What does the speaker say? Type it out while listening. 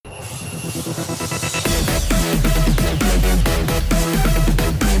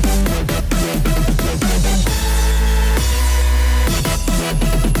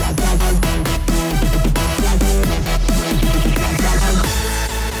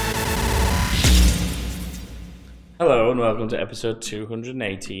Hello and welcome to episode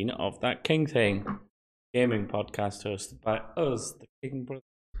 218 of That King Thing, gaming podcast hosted by us, the King Brothers.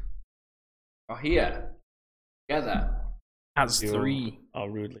 Are here together as three. Are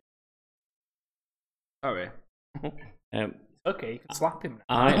rudely. Sorry. Okay, you can slap him.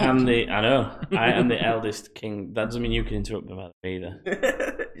 I am the eldest king. That doesn't mean you can interrupt me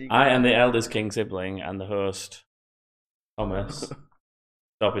either. I am the eldest king sibling and the host, Thomas.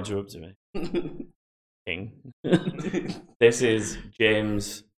 Stop interrupting me. King. This is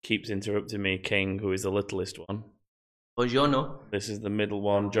James keeps interrupting me, King, who is the littlest one. Buongiorno. This is the middle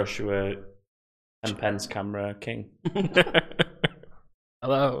one, Joshua, and Pence camera, King.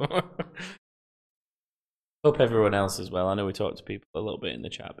 Hello. Hope everyone else is well. I know we talked to people a little bit in the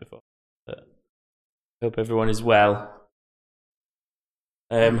chat before, but hope everyone is well.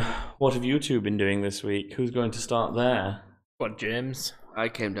 What have you two been doing this week? Who's going to start there? What, James? I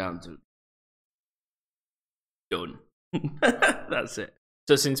came down to done. That's it.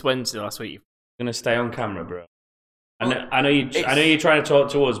 So since Wednesday last week, You're gonna stay on camera, bro. I know you're trying to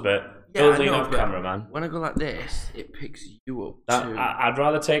talk to us, but don't lean off camera, man. When I go like this, it picks you up. I'd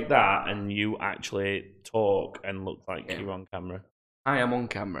rather take that and you actually talk and look like you're on camera. I am on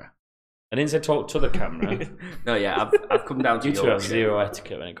camera. I didn't say talk to the camera. No, yeah, I've come down to You two have Yorkshire. zero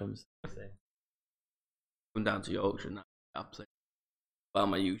etiquette when it comes to this. Come down to Yorkshire and I've played by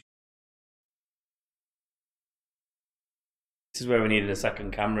my usual. This is where we needed a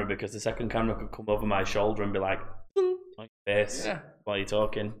second camera because the second camera could come over my shoulder and be like, on your face while you're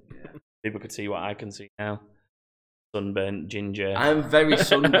talking. Yeah. People could see what I can see now. Sunburnt, ginger. I'm very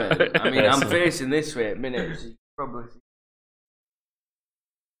sunburned. I mean, I'm facing this way at minutes. You probably see.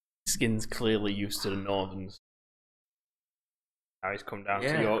 skin's clearly used to the northerns. Now he's come down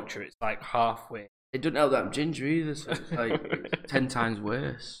to Yorkshire. It's like halfway. It doesn't help that I'm ginger either, so it's like 10 times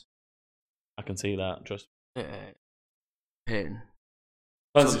worse. I can see that, trust me. Pain.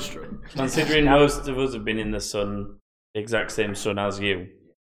 Considering most of us have been in the sun, the exact same sun as you.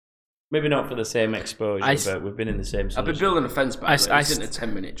 Maybe not for the same exposure, but we've been in the same sun. I've been building a fence back there. It's in a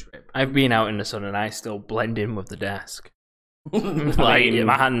 10-minute trip. I've been out in the sun and I still blend in with the desk. Like,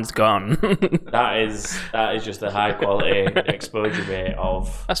 my hand's gone. That is just a high quality exposure rate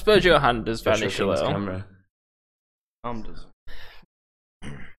of. I suppose your hand does vanish a little. Camera. Does.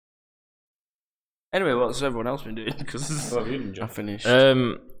 Anyway, what's everyone else been doing? Because What have you been doing? I finished.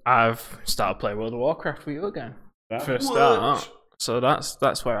 I've started playing World of Warcraft with you again. For a start. So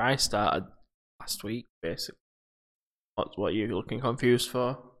that's where I started last week, basically. What are you looking confused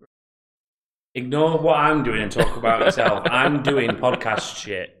for? Ignore what I'm doing and talk about yourself. I'm doing podcast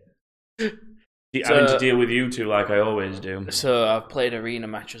shit. Having to deal with you two like I always do. So I've played arena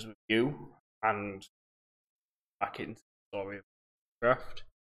matches with you and back into the story of Warcraft.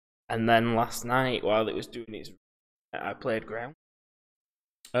 And then last night, while it was doing its, I played Ground.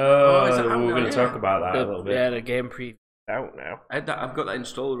 We're going to talk about that a little bit. Yeah, the game preview out now. I've got that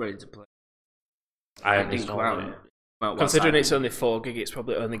installed ready to play. I didn't installed come out. it. Well, Considering it's only 4 gig, it's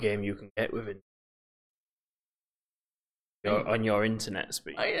probably the only game you can get within on your internet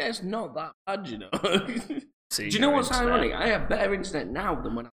speed. Yeah, it's not that bad, you know. Do you know what's ironic? I have better internet now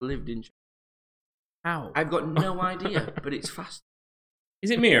than when I lived in China. How? I've got no idea, but it's fast.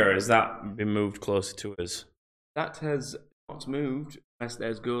 Is it me or has that been moved closer to us? That has not moved unless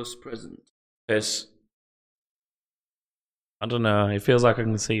there's ghosts present. Because I don't know. It feels like I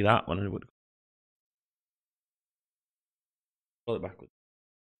can see that one. It would. Pull it backwards.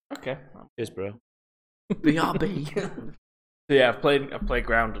 Okay. Cheers, bro. BRB. So yeah, I've played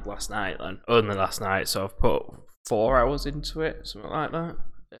Grounded last night then. Only last night, so I've put 4 hours into it, something like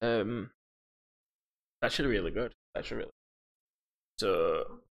that. Actually really good. So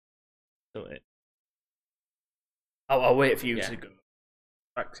I'll wait for you to go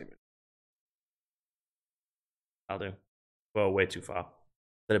back to me. I'll do. Well, way too far.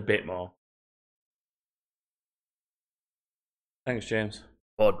 But a bit more. Thanks, James.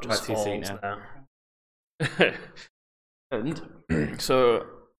 Bod just Back to your seat falls now. And so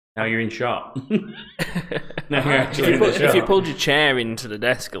Now you're in shot. Now you're if actually in the shot. you pulled your chair into the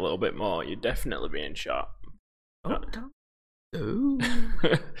desk a little bit more, you'd definitely be in shot.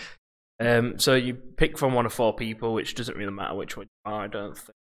 So you pick from one of 4 people, which doesn't really matter which one you are, I don't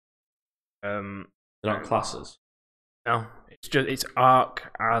think. They're not classes. No, it's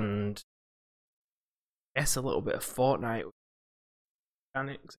Arc and I guess a little bit of Fortnite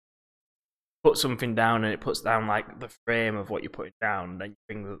mechanics. Put something down and it puts down like the frame of what you're putting down, then you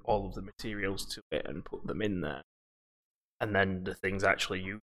bring all of the materials to it and put them in there. And then the things actually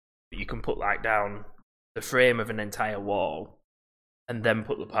you can put like down the frame of an entire wall and then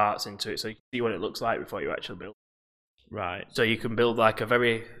put the parts into it so you can see what it looks like before you actually build. Right. So you can build like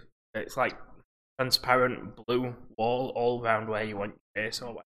it's like transparent blue wall all around where you want your base or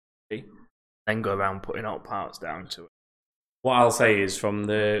whatever, then go around putting all parts down to it. What I'll say is from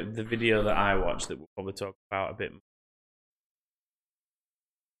the video that I watched that we'll probably talk about a bit more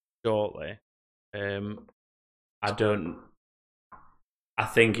shortly, I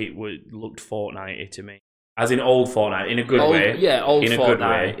think it looked Fortnite-y to me. As in old Fortnite, in a good way. Yeah, old in a Fortnite, good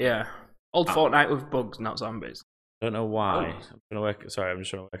way. yeah. Old Fortnite with bugs, not zombies. I don't know why. Oh. I'm just trying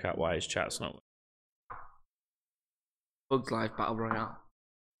to work out why his chat's not. Bugs Life Battle Royale.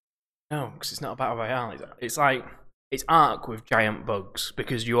 No, because it's not a battle royale. It's like it's Ark with giant bugs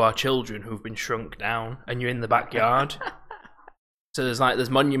because you are children who've been shrunk down and you're in the backyard. So there's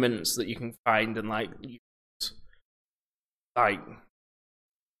monuments that you can find and like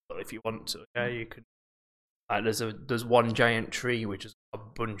if you want to, yeah, you could. Like there's one giant tree which is a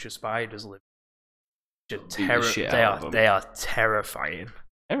bunch of spiders living. They are terrifying.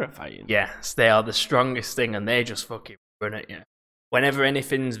 Terrifying. Yes, they are the strongest thing, and they just fucking run at you. Whenever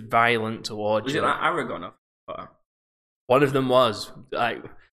anything's violent towards Was you, it like Aragon? one of them was like,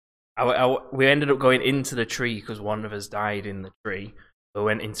 we ended up going into the tree because one of us died in the tree. We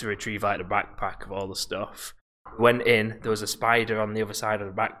went in to retrieve like the backpack of all the stuff. We went in. There was a spider on the other side of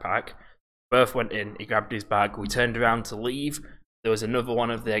the backpack. Both went in. He grabbed his bag. We turned around to leave. There was another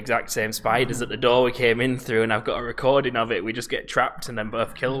one of the exact same spiders at the door we came in through, and I've got a recording of it. We just get trapped and then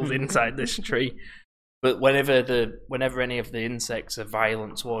both killed inside this tree. But whenever any of the insects are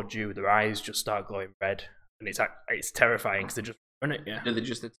violent towards you, their eyes just start glowing red, and it's terrifying because they just run at you. Do they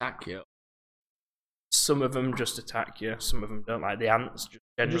just attack you? Some of them just attack you. Some of them don't. Like the ants just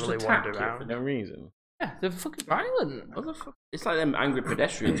generally wander around for no reason. Yeah, they're fucking violent. What the fuck? It's like them angry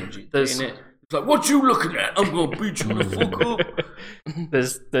pedestrians, isn't There's- it? It's like, what you looking at? I'm gonna beat you the fuck up.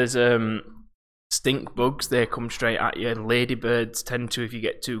 There's stink bugs. They come straight at you, and ladybirds tend to if you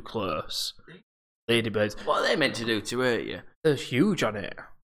get too close. Ladybirds, What are they meant to do to hurt you? they're huge on it.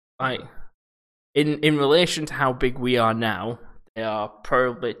 Like in relation to how big we are now, they are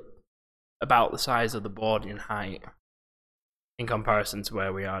probably about the size of the board in height in comparison to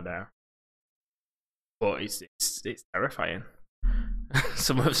where we are now. But it's terrifying.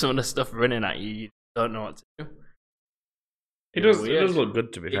 some of the stuff running at you, you don't know what to do. It does look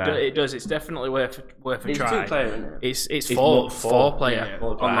good, to be fair. It does. It's definitely worth a It's try. 2-player, isn't it? It's more four player. Yeah,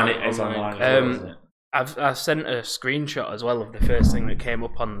 Online, and it's online. online as well, isn't it? I've sent a screenshot as well of the first thing that came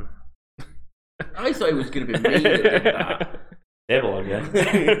up on. I thought it was going to be me that did that. Table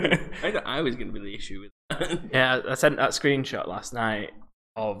again. I thought I was going to be the issue with that. Yeah, I sent that screenshot last night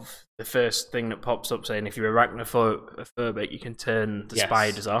of the first thing that pops up saying if you're arachnophobic, you can turn the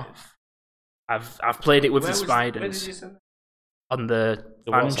spiders off. I've played it with the spiders. Where did you send that? On the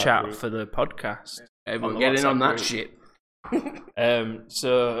fan WhatsApp chat group. for the podcast. Everyone On the get in on WhatsApp that shit.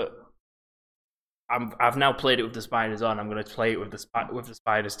 So I've now played it with the spiders on. I'm going to play it with the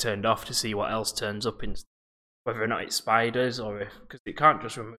spiders turned off to see what else turns up in whether or not it's spiders or because it can't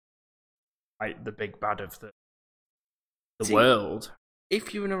just remove like the big bad of the See, world.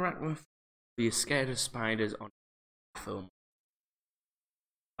 If you're an arachnophobe, you're scared of spiders on film.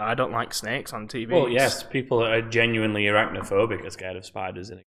 I don't like snakes on TV. Well, yes, people that are genuinely arachnophobic are scared of spiders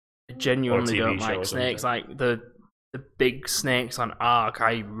in it. I genuinely Or a TV don't show like or snakes. something. Like the big snakes on Ark,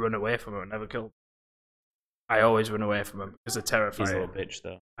 I run away from them. I never kill them. I always run away from them because they're terrifying. He's a little bitch,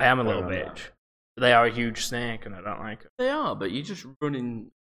 though. I am a little Don't know bitch. They are a huge snake, and I don't like it. They are, but you just run and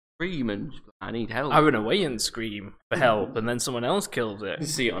scream and I need help. I run away and scream for help, and then someone else kills You it.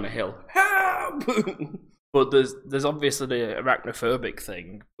 see it on a hill. Help! But there's obviously the arachnophobic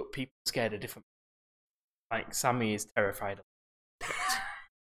thing, but people are scared of different. Like Sammy is terrified of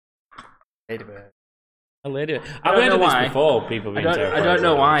ladybird. A lady. I I've don't heard know of this why. before. People being terrified. I don't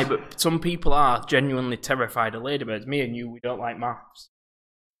know of why, ladybirds. but some people are genuinely terrified of ladybirds. Me and you, we don't like moths.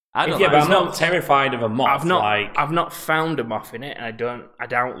 I don't Yeah, like but I'm them. not terrified of a moth. I've not found a moth in it, and I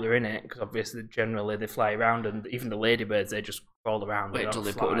doubt they're in it because obviously generally they fly around, and even the ladybirds they just crawl around. Wait till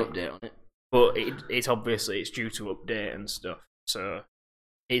they put an update on it. But it's obviously it's due to update and stuff, so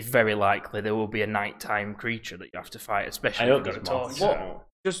it's very likely there will be a nighttime creature that you have to fight, especially I if hope you've got a there's torch.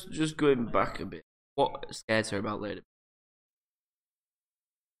 moths. What? Just going back a bit. What scares her about ladybirds?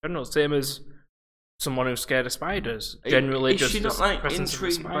 I don't know, same as someone who's scared of spiders. Generally, is just she the not like presence of a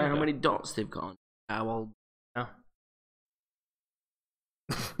intrigued by how spider. many dots they've got on owl? No.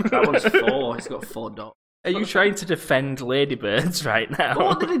 That one's 4. It's got 4 dots. Are you trying to defend ladybirds right now?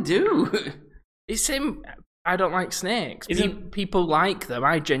 What did it do? It's him. I don't like snakes. Isn't- People like them.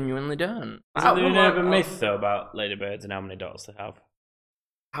 I genuinely don't. Isn't there an Well, urban myth though about ladybirds and how many dots they have?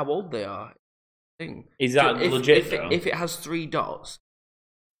 How old they are? thing. Is that legit? If it has 3 dots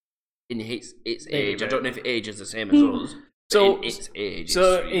in its age, I don't know if age is the same as us. So its age.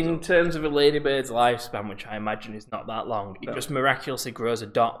 So in terms of a ladybird's lifespan, which I imagine is not that long, it just miraculously grows a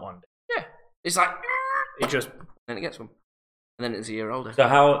dot one day. Yeah, it's like It just then it gets one, and then it's a year older. So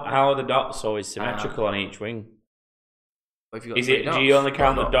how are the dots always symmetrical on each wing? If you've got Is 3 it? dots, Do you only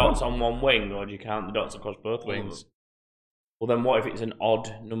count the dots on one wing, or do you count the dots across both wings? Well, then what if it's an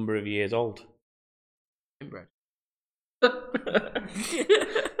odd number of years old? Inbred.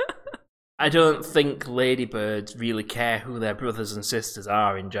 I don't think ladybirds really care who their brothers and sisters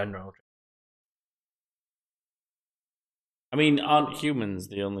are in general. I mean, aren't humans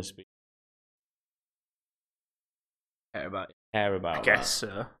the only species Care about it. care about? I guess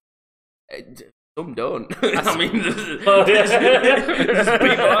so. Some don't. I mean, That?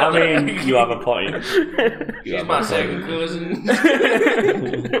 I mean, you have a point. She's my second cousin.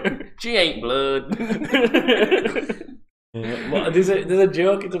 She ain't blood. Well, there's a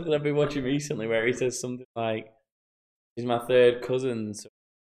joke in something I've been watching recently where he says something like, "She's my third cousin, so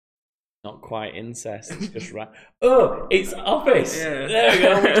not quite incest. It's just right." Oh, it's Office. Yeah. There we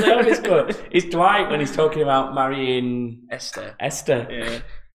go. Which the Office quote? It's Dwight when he's talking about marrying Esther. Yeah.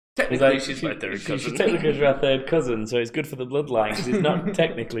 Technically, Like, she's my third cousin. She's technically my third cousin, so it's good for the bloodline because it's not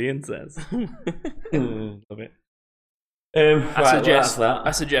technically incest. Love it.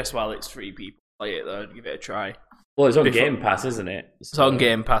 I suggest while it's free, people play it though. Give it a try. Well, it's on Game Pass, isn't it? It's on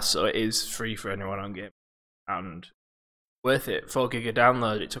Game Pass, so it is free for anyone on Game Pass. And worth it. 4 gig of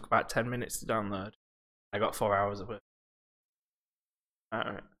download. It took about 10 minutes to download. I got 4 hours of it.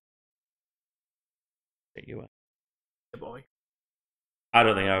 Alright. You were. Yeah, boy. I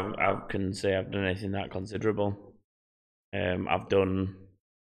don't think I can say I've done anything that considerable. I've done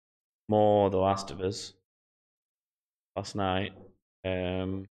more The Last of Us last night.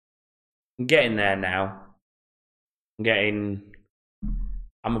 I'm getting there now. I'm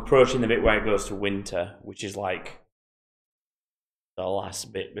approaching the bit where it goes to winter, which is like the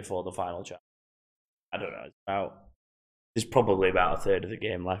last bit before the final chapter. I don't know. There's probably about a third of the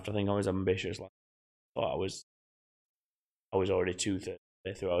game left. I think I was ambitious. I thought I was already 2/3 of the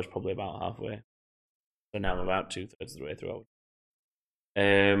way through. I was probably about halfway. So now I'm about 2/3 of the way through. I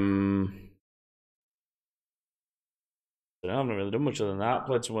haven't really done much other than that.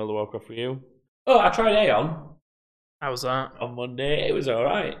 Played some World of Warcraft for you. Oh, I tried Aeon. How was that? On Monday. It was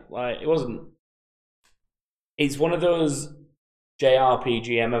alright. Like, it wasn't. It's one of those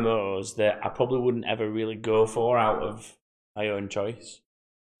JRPG MMOs that I probably wouldn't ever really go for out of my own choice.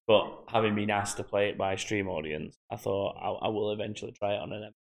 But having been asked to play it by a stream audience, I thought I will eventually try it on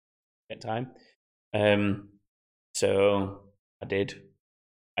an get time. So I did.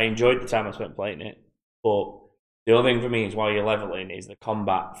 I enjoyed the time I spent playing it, but the other thing for me is while you're leveling is the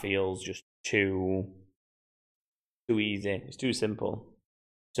combat feels just too easy. It's too simple.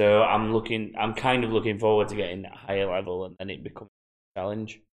 So I'm kind of looking forward to getting that higher level and then it becomes a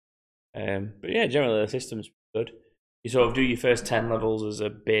challenge. But yeah, generally the system's good. You sort of do your first 10 levels as a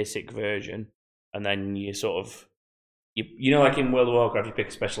basic version, and then you sort of you know, like in World of Warcraft, you pick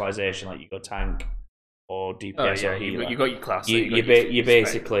a specialization, like you go tank or DPS or healer. You got your class. You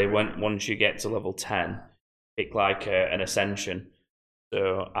basically once you get to level 10, pick like an ascension.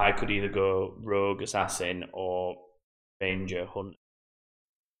 So I could either go rogue, assassin, or ranger, hunt.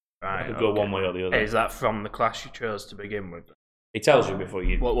 Right, I could go one way or the other. Is that from the class you chose to begin with? It tells you before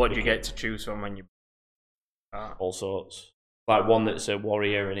you. What do you get to choose from when you? All sorts. Like one that's a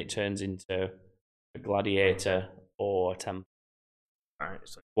warrior and it turns into a gladiator or a templar. Right,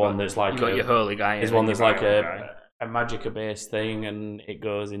 so one that's like you got your holy guy. There's one that's like a magicka based thing, and it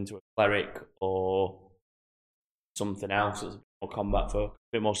goes into a cleric or something else that's a bit more combat folk, a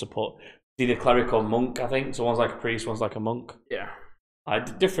bit more support. It's either cleric or monk, I think. So one's like a priest, one's like a monk. Yeah.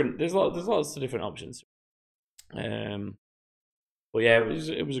 Different. There's lots of different options. But yeah,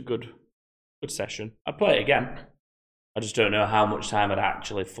 it was a good session. I'd play it again. I just don't know how much time I'd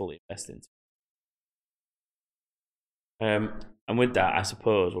actually fully invest into. And with that, I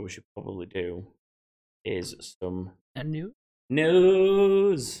suppose what we should probably do is some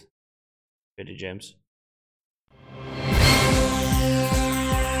news. Ready, James?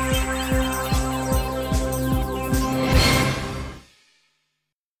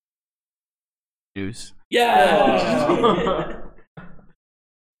 News. Yeah.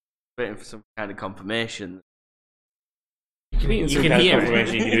 Waiting for some kind of confirmation. You can hear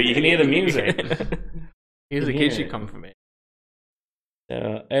it. You can hear the music. Music gives you confirmation.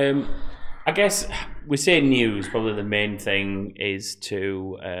 So, I guess we say news. Probably the main thing is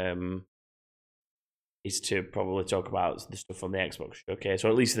to probably talk about the stuff from the Xbox showcase, or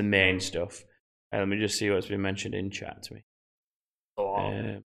at least the main stuff. Let me just see what's been mentioned in chat to me.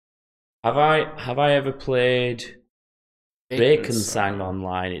 Oh. Have I ever played Bacon Sang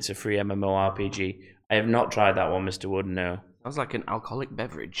Online? It's a free MMORPG. I have not tried that one, Mr. Wood. No. Sounds like an alcoholic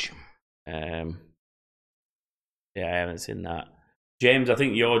beverage. Yeah, I haven't seen that. James, I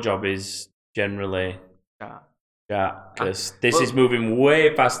think your job is generally because this is moving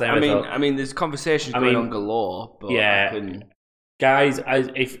way past there. I mean, there's conversations going on galore. But yeah, guys,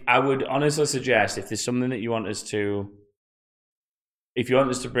 I would honestly suggest if there's something that you want us to. If you want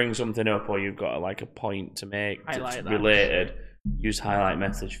us to bring something up or you've got like a point to make that's related, use highlight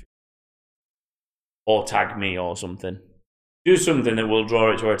message or tag me or something. Do something that will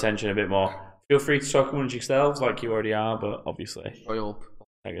draw it to our attention a bit more. Feel free to talk amongst yourselves like you already are, but obviously,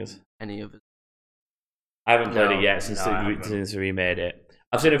 tag us. Any of us? I haven't played it yet since they remade it.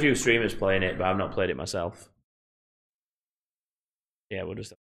 I've seen a few streamers playing it, but I've not played it myself. Yeah, we'll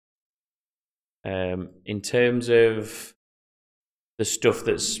just. In terms of the stuff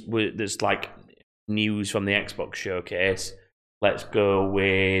that's like news from the Xbox showcase, let's go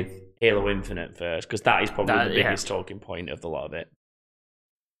with Halo Infinite first, because that is probably the biggest talking point of the lot of it.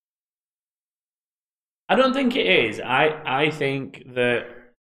 I don't think it is. I think that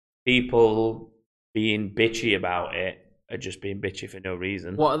people being bitchy about it are just being bitchy for no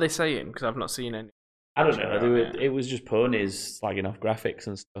reason. What are they saying? Because I've not seen any. I don't know. It was just ponies slagging off graphics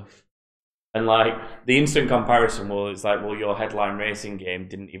and stuff. And like the instant comparison, it's like, well, your headline racing game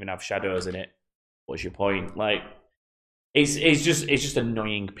didn't even have shadows in it. What's your point? Like, it's just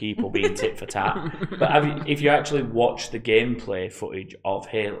annoying people being tit for tat. But if you actually watch the gameplay footage of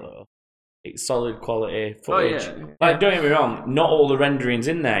Halo, it's solid quality footage. Oh, yeah. Like, don't get me wrong, not all the rendering's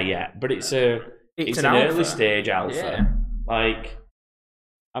in there yet, but it's an early stage alpha. Yeah. Like,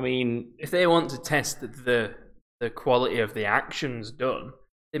 I mean, if they want to test the quality of the actions done,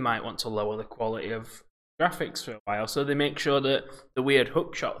 they might want to lower the quality of graphics for a while, so they make sure that the weird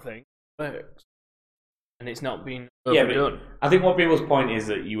hookshot thing works and it's not being overdone. Yeah, I think what people's point is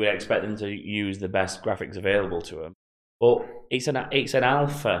that you would expect them to use the best graphics available to them, but it's an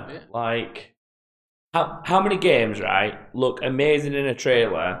alpha. Yeah. Like, how many games, right, look amazing in a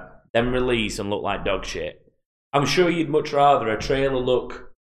trailer, then release and look like dog shit? I'm sure you'd much rather a trailer look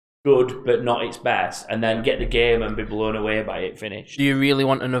good but not its best, and then get the game and be blown away by it finished. Do you really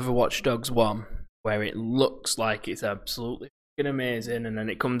want another Watch Dogs 1 where it looks like it's absolutely fucking amazing and then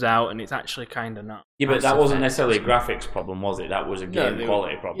it comes out and it's actually kind of not? Yeah, but that wasn't necessarily a graphics problem, was it? That was a game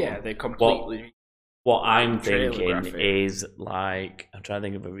quality problem. Yeah, they completely. What I'm thinking is, like, I'm trying to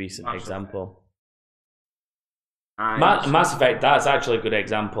think of a recent example. Mass Effect, that's actually a good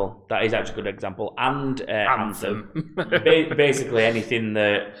example. That is actually a good example. And Anthem. Basically anything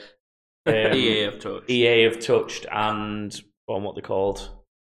that EA have touched and what they're called.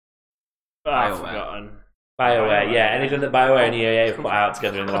 BioWare, yeah. Anything that BioWare and EA have put out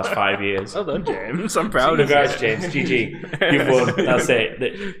together in the last 5 years. Well done, James. I'm proud of you. Congrats, James. GG. You've won. That's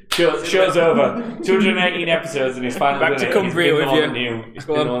it. Show's over. 218 episodes and it's finally back to Cumbria with you. It's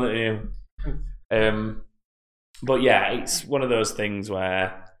been the one that knew. But yeah, it's one of those things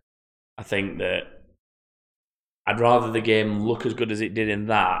where I think that I'd rather the game look as good as it did in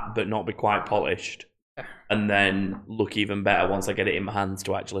that, but not be quite polished, and then look even better once I get it in my hands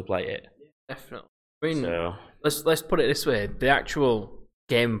to actually play it. Definitely. I mean, let's put it this way: the actual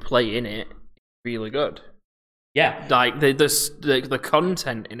gameplay in it is really good. Yeah, like the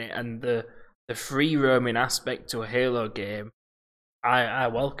content in it and the free roaming aspect to a Halo game, I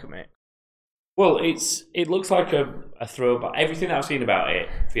welcome it. Well, it looks like a throwback. Everything that I've seen about it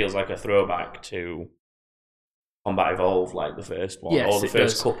feels like a throwback to Combat Evolved, like the first one, or the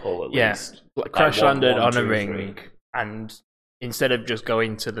first couple at least. Like Crash landed on a ring, and instead of just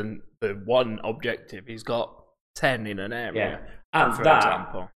going to the one objective, he's got 10 in an area. Yeah,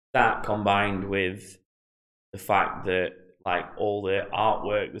 and that combined with the fact that like all the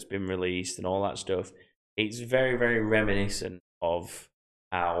artwork that's been released and all that stuff, it's very, very reminiscent of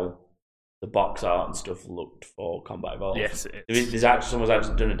how the box art and stuff looked for Combat Evolved. Yes, someone's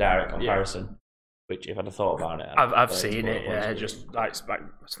actually done a direct comparison. Which, if I'd have thought about it, I've seen it. Yeah, just like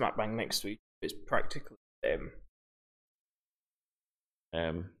smack bang next week. It's practically the same.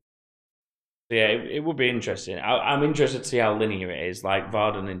 So yeah, it would be interesting. I'm interested to see how linear it is. Like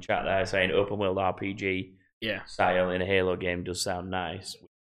Varden in chat there saying open world RPG style in a Halo game does sound nice.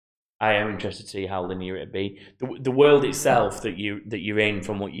 I am interested to see how linear it'd be. The world itself that you're in,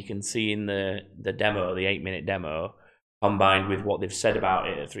 from what you can see in the demo, the 8-minute demo, combined with what they've said about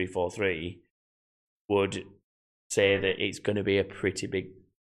it at 343, would say that it's going to be a pretty big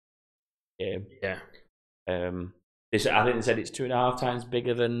game. Yeah. I think they said it's 2.5 times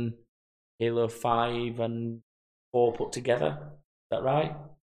bigger than Halo 5 and 4 put together. Is that right?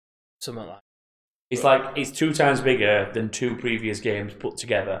 Something like It's 2 times bigger than 2 previous games put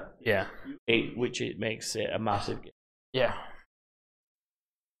together. Yeah. Which it makes it a massive game. Yeah.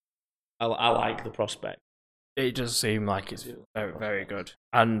 I like the prospect. It does seem like it's very, very good.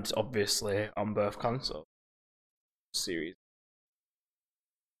 And obviously on both consoles. Series.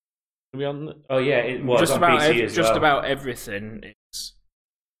 Oh yeah, it was just on about PC as well. Just about everything is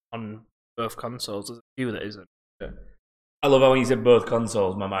on both consoles. There's a few that isn't. I love how when you said both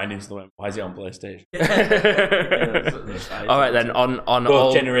consoles, my mind instantly went, why is it on PlayStation? All right then, on both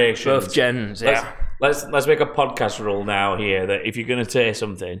all generations, both gens. Yeah. Let's make a podcast rule now here that if you're going to say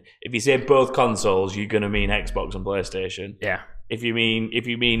something, if you say both consoles, you're going to mean Xbox and PlayStation. Yeah. If you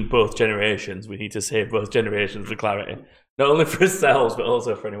mean both generations, we need to say both generations for clarity, not only for ourselves but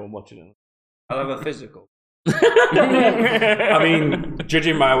also for anyone watching it. I'll have a physical. I mean,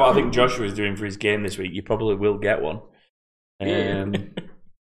 judging by what I think Joshua is doing for his game this week, you probably will get one. We'll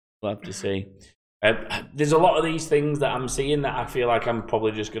have to see. There's a lot of these things that I'm seeing that I feel like I'm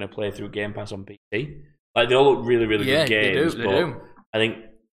probably just going to play through Game Pass on PC. Like, they all look really, really good games. They do. I think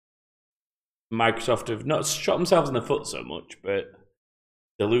Microsoft have not shot themselves in the foot so much, but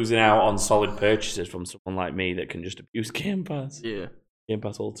they're losing out on solid purchases from someone like me that can just abuse Game Pass. Yeah. Game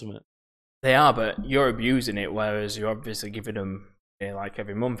Pass Ultimate. They are, but you're abusing it, whereas you're obviously giving them like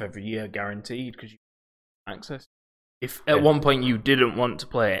every month, every year, guaranteed because you have access. If at one point you didn't want to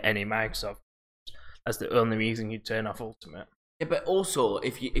play any Microsoft, that's the only reason you'd turn off Ultimate. Yeah, but also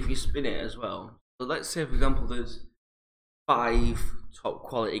if you spin it as well. So let's say, for example, there's 5 top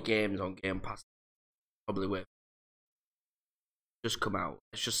quality games on Game Pass, probably worth just come out.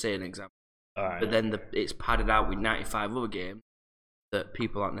 Let's just say an example. All right. But then it's padded out with 95 other games that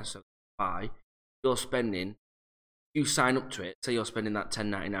people aren't necessarily buy. You're spending. You sign up to it. Say you're spending that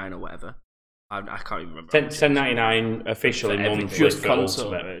 $10.99 or whatever. I can't even remember. $10.99 officially monthly just for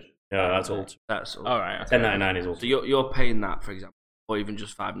console. Ultimate. Yeah, that's Ultimate. That's all. All right. $10.99 is So Ultimate. you're paying that, for example, or even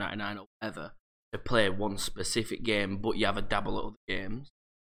just $5.99 or whatever to play one specific game, but you have a dabble at other games.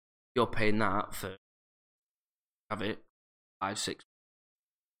 You're paying that for have it 5, 6.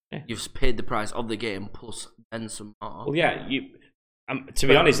 Yeah. You've paid the price of the game plus then some more. Well, yeah. To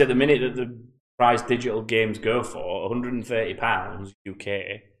be honest, at the minute that the price digital games go for £130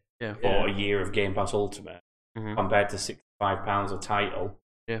 UK for a year of Game Pass Ultimate, compared to £65 a title.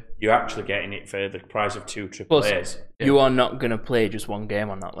 Yeah, you're actually getting it for the price of 2 Plus, AAAs. You are not going to play just one game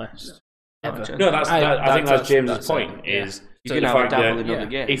on that list. Ever. No, I think that's James's point. Is you're going to have a dabble in other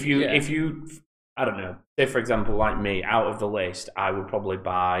games. If you, I don't know, say for example, like me, out of the list, I would probably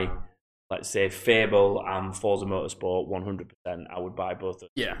buy, let's say, Fable and Forza Motorsport 100%. I would buy both of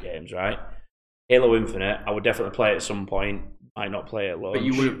those games, right? Halo Infinite, I would definitely play it at some point. Might not play it at launch. But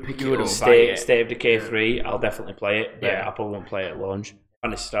you wouldn't pick it up. State of Decay 3, I'll definitely play it, but I probably won't play it at launch.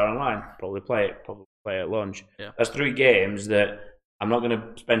 Fantasy Star Online, probably play it at launch. Yeah. That's 3 games that I'm not going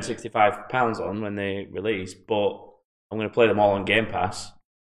to spend £65 on when they release, but I'm going to play them all on Game Pass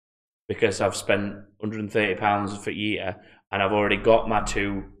because I've spent £130 for a year and I've already got my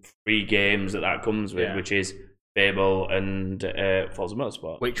 2 free games that comes with, which is Fable and Forza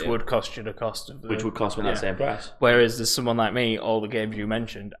Motorsport. Which would cost you the cost of which would cost me that same price. Whereas there's someone like me, all the games you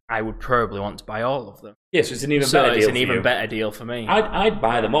mentioned, I would probably want to buy all of them. Yeah, so it's an even better deal. It's an even better deal for me. I'd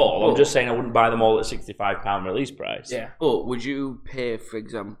buy them all. I'm just saying I wouldn't buy them all at £65 release price. Yeah. But would you pay, for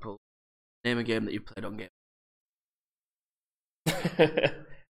example, name a game that you played on Game?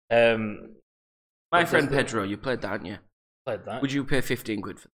 My friend Pedro, you played that, haven't you? Played that. Would you pay 15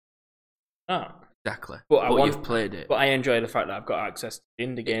 quid for that? No. Exactly. But you've played it. But I enjoy the fact that I've got access to the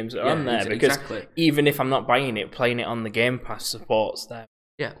indie games that are on there because even if I'm not buying it, playing it on the Game Pass supports them.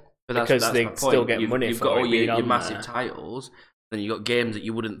 Yeah, but because they still get money. You've got all your massive titles, then you've got games that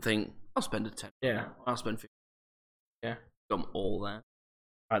you wouldn't think I'll spend a 10. Yeah, I'll spend 50. Yeah, got them all there.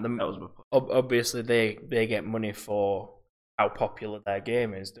 Right, that was my point. Obviously, they get money for how popular their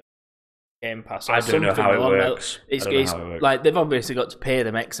game is. Game Pass. I don't know how it works. It's like they've obviously got to pay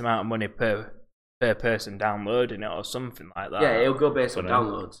them X amount of money per person downloading it or something like that. Yeah, it'll go based on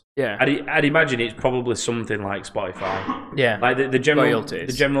downloads. Yeah, I'd imagine it's probably something like Spotify. Yeah, like the general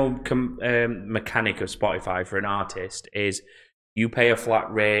mechanic of Spotify for an artist is you pay a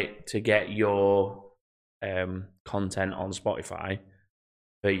flat rate to get your content on Spotify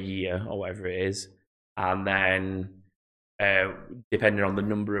per year or whatever it is, and then depending on the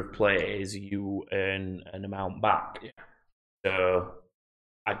number of plays, you earn an amount back. Yeah. So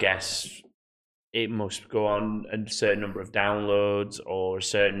I guess it must go on a certain number of downloads or a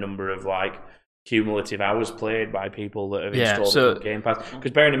certain number of like cumulative hours played by people that have Yeah, installed so- it on Game Pass.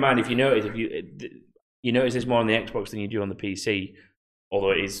 Because bearing in mind, if you notice, you notice this more on the Xbox than you do on the PC,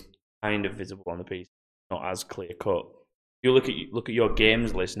 although it is kind of visible on the PC, not as clear cut. If you look at your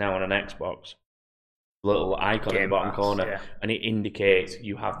games list now on an Xbox, little icon in Game the bottom Pass, corner, yeah. and it indicates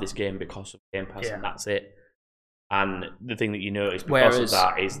you have this game because of Game Pass, Yeah. and that's it. And the thing that you notice because Whereas of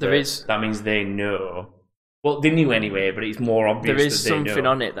that is there is- that means they know. Well, they knew anyway, but it's more obvious There is that they something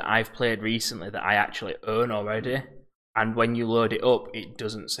know. on it that I've played recently that I actually own already, and when you load it up, it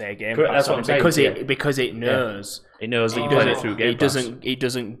doesn't say Game Correct, Pass that's what on I'm it saying, because it knows. It knows that you It played it doesn't- through Game it Pass.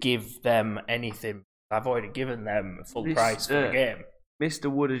 doesn't give them anything. I've already given them full This, price for the game.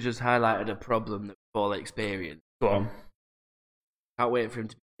 Mr. Wood has just highlighted a problem that we've all experienced. Go on. Can't wait for him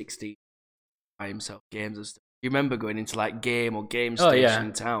to be 16 by himself games and stuff. You remember going into like Game or Game Oh, Station yeah.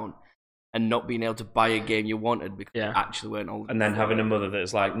 in town and not being able to buy a game you wanted because Yeah. you actually weren't old And then enough having for a it. mother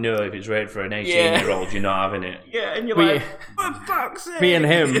that's like, no, if it's rated for an 18 Yeah. year old, you're not having it. Yeah, and you're We- like, for fuck's sake. Me and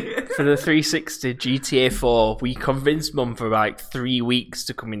him for the 360 GTA 4, we convinced Mum for like 3 weeks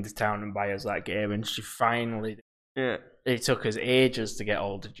to come into town and buy us that game, and she finally. Yeah. It took us ages to get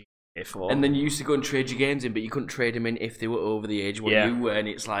all the GTA 4. And then you used to go and trade your games in, but you couldn't trade them in if they were over the age what Yeah. you were, and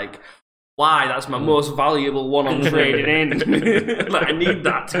it's like, why? That's my most valuable one I'm trading in. Like, I need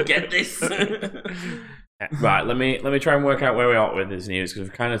that to get this. Right, let me try and work out where we are with this news, because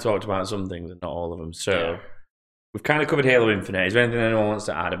we've kind of talked about some things and not all of them. So Yeah. we've kind of covered Halo Infinite. Is there anything anyone wants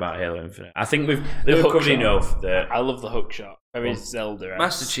to add about Halo Infinite? I think we've hook covered shot. enough that I love the hook shot. Very Oh. Zelda.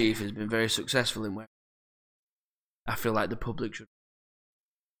 Master Chief has been very successful in wearing. I feel like the public should.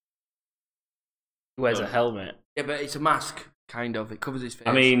 Wears a helmet. Yeah, but it's a mask, kind of. It covers his face.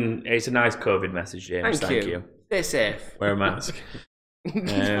 I mean, it's a nice COVID message, James. Thank Thank you. you. Stay safe. Wear a mask.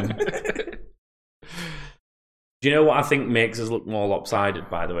 Do you know what I think makes us look more lopsided,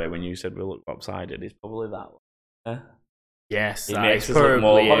 by the way, when you said we look lopsided? It's probably that one. Huh? Yes, It that makes is us look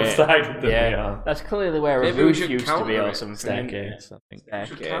more probably it. lopsided than we Yeah, are. that's clearly where a Maybe we roof should used to be counter or it. something. Staircase, I think.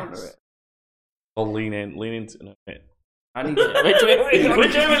 Should counter it. Or lean into no, wait. I need to.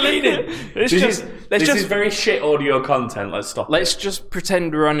 Which way we're leaning? Let's This just- is let's this just- is very shit audio content. Let's stop. Let's just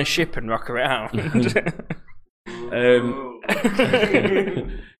pretend we're on a ship and rock around.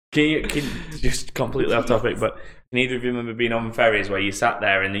 Can you just completely off topic? But can either of you remember being on ferries where you sat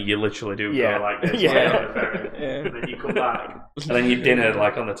there and you literally do Yeah. go like this? Yeah. like on the ferry, and then you come back, and then your dinner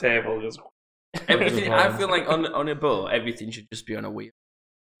like on the table. Just Everything. I feel like on a boat, everything should just be on a wheel.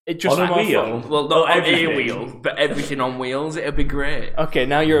 It just on a more wheel. fun. Well, not on a everything. wheel, but everything on wheels. It'd be great. Okay,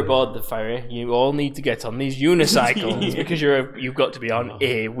 now you're aboard the ferry. You all need to get on these unicycles because you've got to be on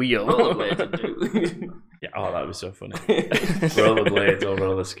a wheel. Rollerblades would do. Yeah, oh, that would be so funny. Rollerblades or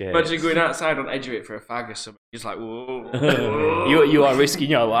roller skates. Imagine going outside on edge of it for a fag or something. Just like, whoa. You are risking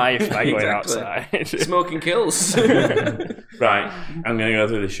your life by going Exactly. outside. Smoking kills. Right, I'm going to go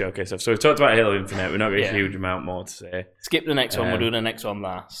through the showcase stuff. So we've talked about Halo Infinite. We're not got Yeah. a huge amount more to say. Skip the next one. We'll Um, do the next one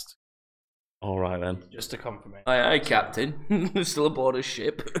last. All right then. Just to confirm. Aye, Captain. Still aboard a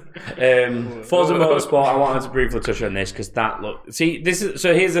ship. Forza Motorsport. I wanted to briefly touch on this because that look. See, this is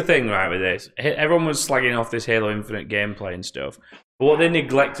so. Here's the thing, right? With this, everyone was slagging off this Halo Infinite gameplay and stuff, but what they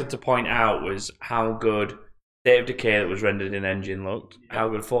neglected to point out was how good State of Decay that was rendered in engine looked, how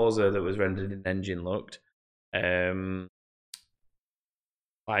good Forza that was rendered in engine looked.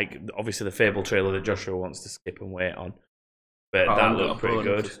 Like obviously the Fable trailer that Joshua wants to skip and wait on, but Oh, that I'm looked pretty not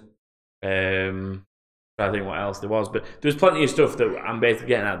good. bothered. I think what else there was, but there was plenty of stuff that I'm basically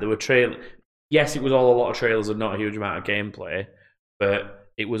getting at. There were yes, it was all a lot of trailers and not a huge amount of gameplay, but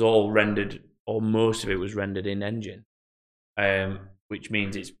it was all rendered, or most of it was rendered in engine, which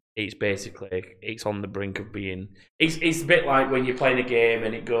means it's basically it's on the brink of being. It's a bit like when you're playing a game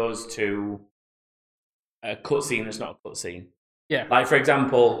and it goes to a cutscene that's not a cutscene. Yeah. Like for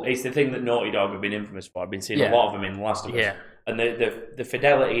example, it's the thing that Naughty Dog have been infamous for. I've been seeing Yeah. a lot of them in The Last of Us. Yeah. And the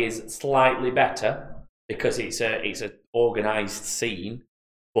fidelity is slightly better because it's a organised scene,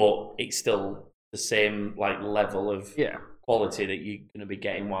 but it's still the same like level of Yeah. quality that you're going to be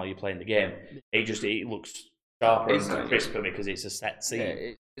getting while you're playing the game. It looks sharper It's and like- crisper because it's a set scene.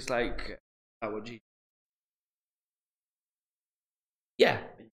 Yeah, it's like our G. Yeah,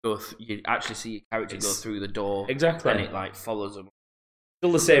 You actually see your character go through the door, exactly. and it like follows them.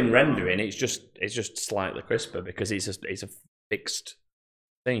 Still the same rendering. It's just slightly crisper because it's a fixed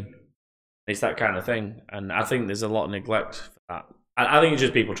scene. It's that kind of thing, and I think there's a lot of neglect for that. I think it's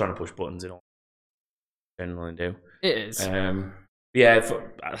just people trying to push buttons in all. Generally do. It is.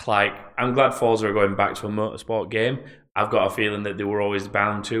 Like I'm glad Forza are going back to a motorsport game. I've got a feeling that they were always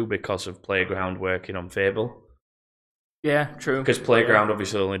bound to because of Playground working on Fable. Yeah, true. Because Playground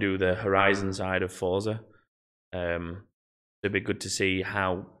obviously only do the Horizon side of Forza. It'd be good to see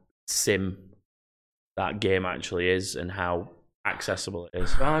how sim that game actually is and how accessible it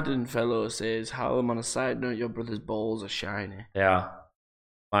is. Garden Fellow says, Harlem, on a side note, your brother's balls are shiny. Yeah.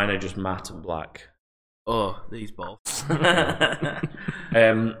 Mine are just matte and black. Oh, these balls.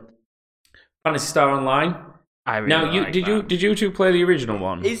 Phantasy Star Online. I really like that. Did you two play the original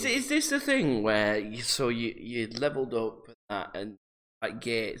one? Is this the thing where you leveled up and like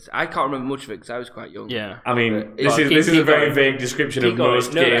gates? I can't remember much of it because I was quite young. Yeah. I mean, But this is a very vague description of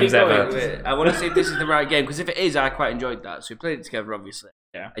most games ever. Wait. I want to see if this is the right game because if it is, I quite enjoyed that. So we played it together, obviously.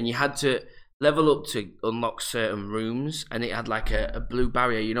 Yeah. And you had to level up to unlock certain rooms, and it had like a blue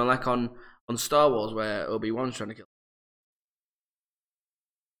barrier. You know, like on Star Wars where Obi-Wan's trying to kill.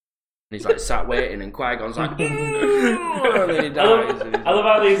 And he's like sat waiting, and Qui-Gon's like, and then he dies. I love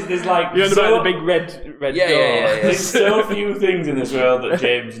how there's like You know the big red door. Yeah. There's so few things in this world that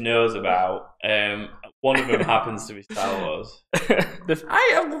James knows about. One of them happens to be Star Wars.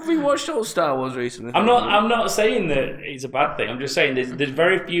 I have rewatched all Star Wars recently. I'm not saying that it's a bad thing. I'm just saying there's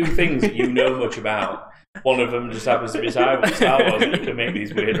very few things that you know much about. One of them just happens to be Star Wars that you can make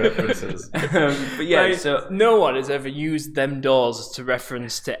these weird references. But yeah, Like, so no one has ever used them doors to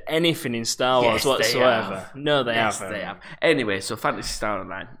reference to anything in Star Wars Yes, they whatsoever. have. No, they yes, haven't. they have. Anyway, so Phantasy Star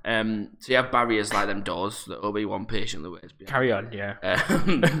Online. So you have barriers like them doors that Obi-Wan patiently waits behind. Carry on, yeah.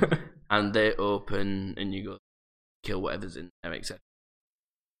 And they open, and you go kill whatever's in there, etc.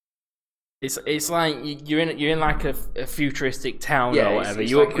 It's like you're in like a futuristic town Yeah, or it's- whatever.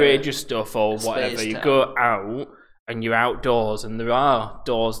 it's you like upgrade a your stuff or whatever. space You town. go out and you're outdoors, and there are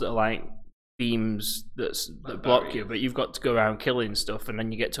doors that are like beams that block you, barriers. but you've got to go around killing stuff, and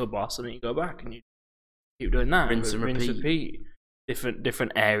then you get to a boss, and then you go back and you keep doing that. Rinse and repeat.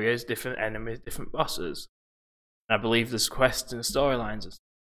 Different areas, different enemies, different bosses. And I believe there's quests and storylines and stuff.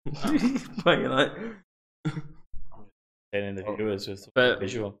 But you're like, In the viewers with But-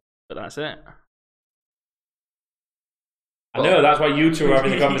 visual. But that's it. I know, that's why you two are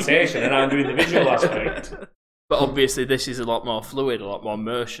having the conversation and I'm doing the visual aspect. But obviously, this is a lot more fluid, a lot more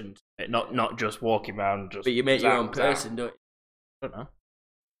immersion. Not just walking around. Just but you make your own zap, zap. person, don't I don't know.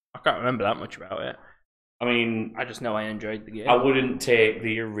 I can't remember that much about it. I mean, I just know I enjoyed the game. I wouldn't take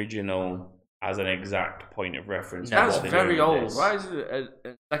the original as an exact point of reference. No, for That's what they're very doing with old. this. Why is it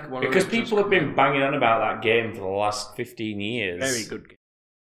a second one? Because of those people have just been banging on about that game for the last 15 years. Very good game.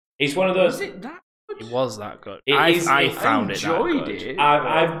 It's one of Was those. it that good? It was that good. It is- I I found it that enjoyed good. it.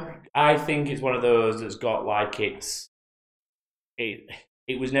 I think it's one of those that's got like it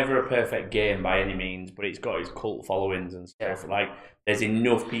was never a perfect game by any means, but it's got its cult followings and stuff. Like there's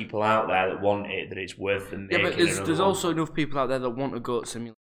enough people out there that want it that it's worth them making. Yeah, but there's another one. also enough people out there that want a Goat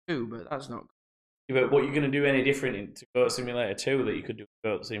Simulator 2, but that's not. Yeah, but what you're going to do any different in to Goat Simulator 2 that you could do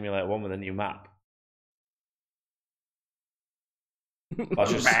Goat Simulator 1 with a new map?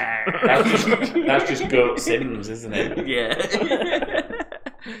 That's just Goat Sims, isn't it? Yeah.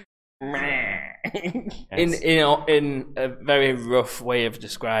 In a very rough way of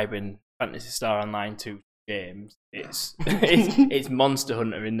describing Phantasy Star Online 2 games, it's Monster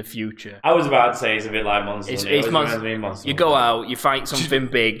Hunter in the future. I was about to say it's a bit like Monster It's- Hunter. It it's always Monster- reminds me of Monster You Hunter. go out, you fight something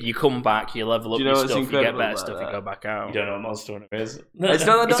big, you come back, you level up Do you know your what's stuff, you get incredible better about stuff, that? you go back out. You don't know what Monster Hunter is? It's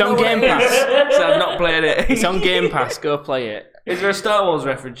not. It's on Game Pass. So I've not played it. It's on Game Pass, go play it. Is there a Star Wars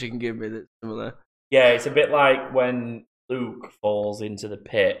reference you can give me that's similar? Yeah, it's a bit like when Luke falls into the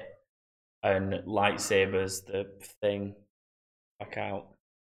pit and lightsabers the thing back out.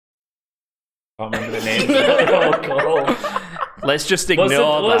 I can't remember the name of what they're all called. Let's just ignore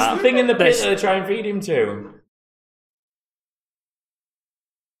What's that. the thing in the pit There's- that they try and feed him to?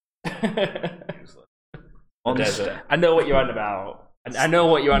 The desert. I know what you're on about. I know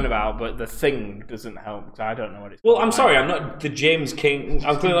what you're on about, but the thing doesn't help because I don't know what it's Well, called. I'm sorry, I'm not the James King.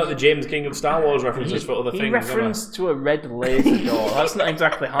 I'm clearly like the James King of Star Wars references for other He things. referenced to a red laser door. That's not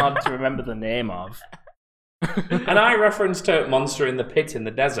exactly hard to remember the name of. And I referenced to Monster in the Pit in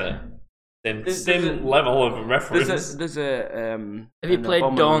the desert. Same level of reference. There's a Have you an played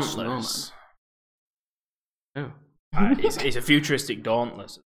abominable Dauntless? snowman. It's a futuristic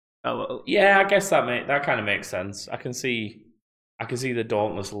Dauntless. Oh, well, Yeah, I guess that kind of makes sense. I can see the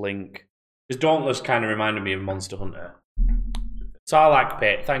Dauntless link because Dauntless kind of reminded me of Monster Hunter. Sarlacc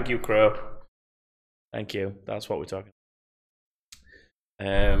Pit. Thank you, Crow. Thank you. That's what we're talking.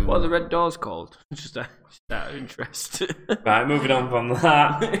 what are the red doors called? Just out of interest. Right, moving on from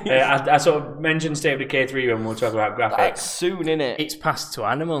that. I sort of mentioned State of Decay 3 when we were talking about graphics. That's soon, innit? It's passed to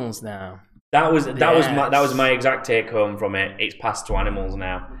animals now. That was Yes. my exact take home from it. It's passed to animals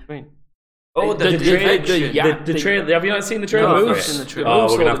now. What do you mean? Oh, the trailer. Have you not seen the trailer? No, for I've it? seen the trailer. Oh,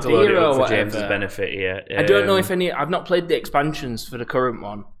 we're gonna have to load it Deer up or for James's whatever. benefit here. I don't know if any. I've not played the expansions for the current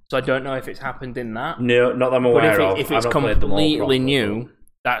one, so I don't know if it's happened in that. No, not that I'm But aware of. if I've it's not played them all completely properly, new,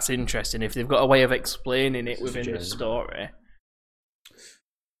 that's interesting. If they've got a way of explaining it within the James. story,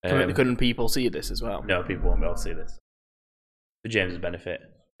 but, couldn't people see this as well? no, people won't be able to see this. For James's benefit.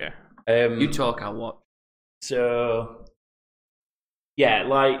 Yeah. You talk, I'll watch. So, yeah,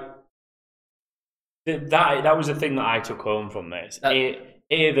 like that was the thing that I took home from this.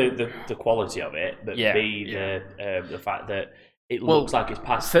 The quality of it, but Yeah, B yeah. the fact that it Well, looks like it's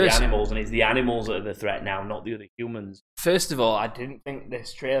past first- the animals, and it's the animals that are the threat now, not the other humans. First of all, I didn't think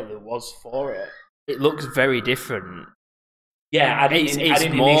this trailer was for it. It looks very different. Yeah, I didn't It's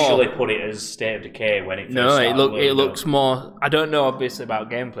more- initially put it as State of Decay when it first No, started it loading looks up. more. I don't know obviously about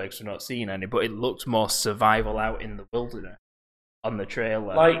gameplay because we've not seen any, but it looks more survival out in the wilderness on the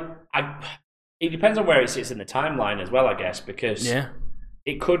trailer. Like it depends on where it sits in the timeline as well, I guess, because yeah,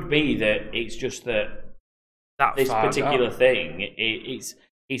 it could be that it's just that that this far particular gone. thing, it's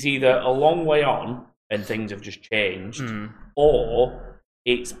either a long way on and things have just changed, Mm. or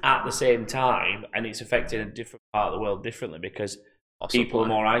it's at the same time and it's affecting a different part of the world differently because people are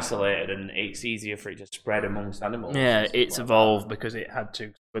more isolated and it's easier for it to spread amongst animals. Yeah, and stuff it's like evolved because it had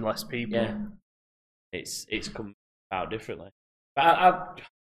to with less that. people. Yeah, it's come out differently. But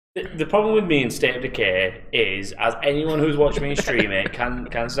the problem with me in State of Decay is, as anyone who's watched me stream it can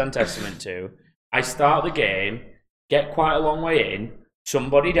stand testament to, I start the game, get quite a long way in,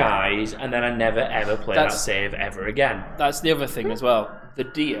 somebody dies, and then I never ever play that save ever again. That's the other thing as well. The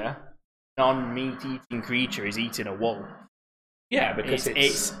deer, non-meat eating creature, is eating a wolf. Yeah, because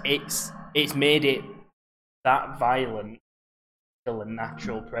It's made it that violent. Still a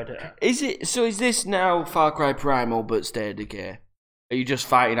natural predator. Is this now Far Cry Primal but State of Decay? Are you just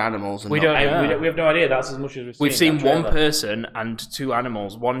fighting animals? And We not- don't know. we have no idea. That's as much as We've seen that one trailer. person and two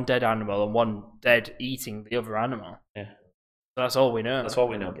animals, one dead animal and one dead eating the other animal. Yeah, So that's all we know. that's all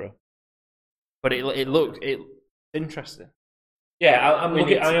we know, bro. But it looked interesting. Yeah, I am We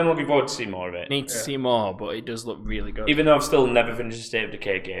need looking forward to see more of it. Need to see more, but it does look really good. Even though I've still never finished a State of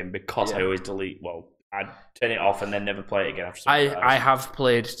Decay game because I Yeah. always delete. Well, I turn it off and then never play it again after. something dies. I have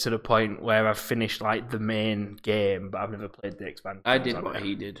played to the point where I've finished like the main game, but I've never played the expansion. I did what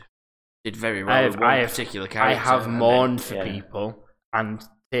he did. Did very well with one particular I character. have and mourned then- for yeah. people and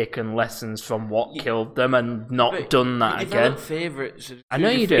taken lessons from what killed them and not done that again. Favorites. I know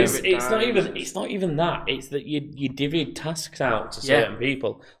you do. It's not even that. It's that you divvy tasks out to certain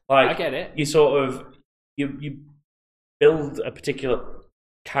people. Like I get it. You sort of you build a particular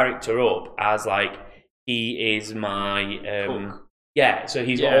character up as like he is my Cook. yeah. So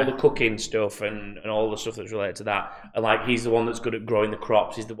he's got Yeah. all the cooking stuff and all the stuff that's related to that. And like he's the one that's good at growing the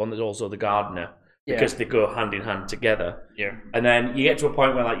crops. He's the one that's also the gardener because they go hand in hand together. Yeah. And then you get to a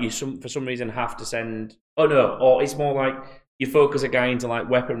point where like for some reason have to send. Oh no! Or it's more like you focus a guy into like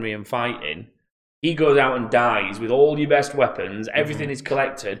weaponry and fighting. He goes out and dies with all your best weapons. Everything is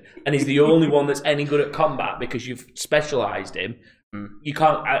collected, and he's the only one that's any good at combat because you've specialised him. You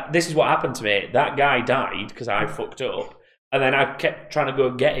can't. This is what happened to me. That guy died because I fucked up, and then I kept trying to go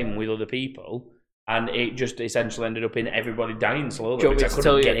get him with other people, and it just essentially ended up in everybody dying slowly Do you want because me I to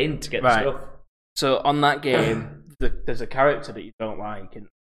tell couldn't you- get in to get Right. the stuff. So on that game, there's a character that you don't like, and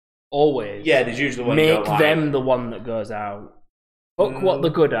always Yeah, there's usually one you make don't like. them the one that goes out. Fuck what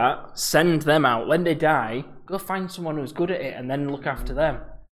they're good at, send them out. When they die, go find someone who's good at it and then look after them.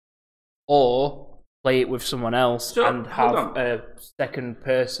 Or play it with someone else So, and hold have on. a second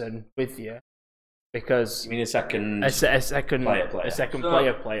person with you. Because You mean a second? a second player. a second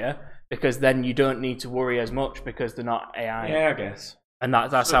So- player, because then you don't need to worry as much because they're not AI. Yeah, I guess. And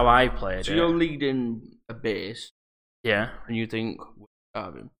that's So- how I played So it. you're leading a base, Yeah. and you think, we're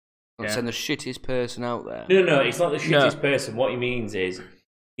starving. Let's Yeah. send the shittest person out there. No, it's not the No. shittest person. What he means is,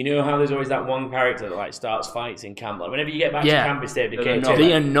 you know how there's always that one character that like starts fights in camp. Like whenever you get back Yeah. to camp in State of The Decay, knob.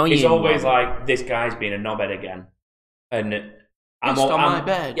 The annoying it's always one. like this guy's being a knobhead again, and I'm It's on my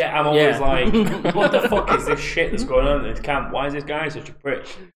bed. Yeah, I'm always Yeah. like, what the fuck is this shit that's going on in this camp? Why is this guy such a prick?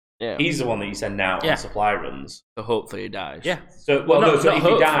 Yeah. He's the one that you send out Yeah. on supply runs. So hopefully he dies. Yeah. So Well, not if he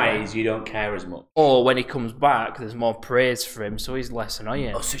hopefully. dies, you don't care as much. Or when he comes back, there's more praise for him, so he's less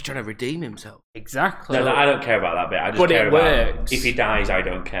annoying. Oh, so he's trying to redeem himself. Exactly. No, I don't care about that bit. I just But it care about works. if he dies, I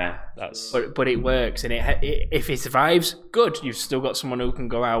don't care. That's But it works, and if he survives, good. You've still got someone who can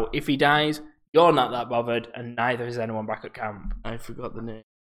go out. If he dies, you're not that bothered, and neither is anyone back at camp. I forgot the name.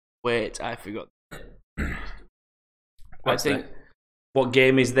 Wait, I forgot. What's I think what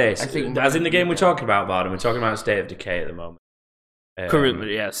game is this? I think- as in the game we're talking about, Bard, and we're talking about State of Decay at the moment.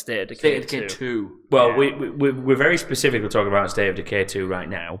 Currently, yeah, State of State of Decay Decay 2. 2. Well, Yeah. we're very specifically talking about State of Decay 2 right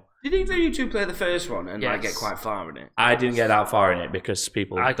now. Did either of you two play the first one and like Yes. get quite far in it? I didn't get that far in it because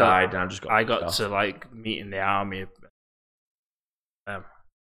people I got- died and I just got. I got pissed to off. like meet in the army.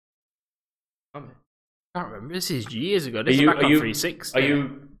 I can't remember. This is years ago. This is back on 360. Are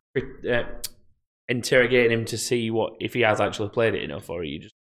you interrogating him to see what if he has actually played it enough, or are you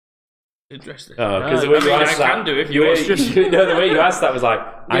just? Interesting. Oh, because No, the way I you mean, asked I that, can do if the you way- want. Just- no, the way you asked that was like,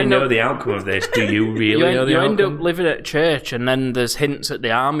 I end know up- the outcome of this. Do you really know the you outcome? end up living at church, and then there's hints at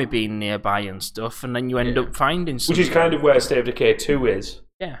the army being nearby and stuff, and then you end up finding Which something. is kind of where State of Decay 2 is.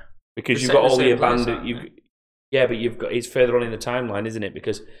 Yeah. Because It's you've set got in all the the same place, abandoned. aren't Yeah, but you've got it's further on in the timeline, isn't it?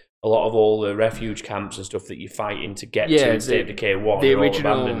 Because a lot of all the refuge camps and stuff that you're fighting to get to Yeah, in State of Decay 1 The are all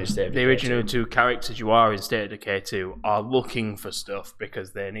abandoned in State of the Decay original 2. two characters you are in State of Decay 2 are looking for stuff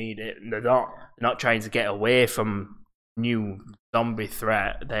because they need it. And they're not trying to get away from new zombie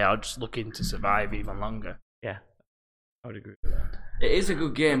threat. They are just looking to survive even longer. Yeah, I would agree with that. It is a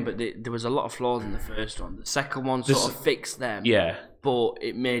good game, but there was a lot of flaws in the first one. The second one sort of fixed them. Yeah, But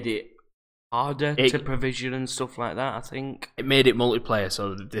it made it harder It- to provision and stuff like that, I think. It made it multiplayer,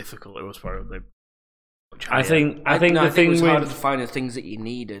 so the difficulty was probably much higher. I think No, the I think it thing was harder to with find the things that you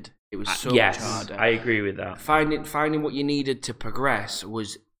needed. It was so much yes, harder. I agree with that. Finding what you needed to progress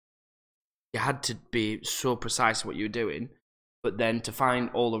was you had to be so precise in what you were doing, but then to find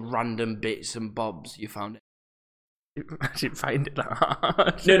all the random bits and bobs, you found it. I didn't find it that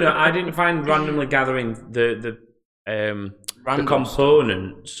hard. No, I didn't find randomly gathering the Random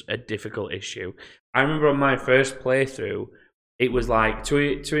components a difficult issue. I remember on my first playthrough, it was like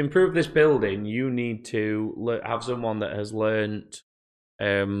to improve this building, you need to have someone that has learnt.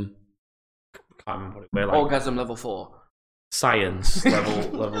 Can't remember what it was. Like Orgasm level 4. science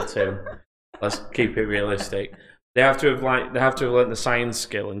level 2. Let's keep it realistic. They have to have learnt the science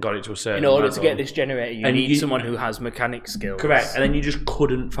skill and got it to a certain In order level. to get this generator, you And need you- someone who has mechanic skills. Correct, and then you just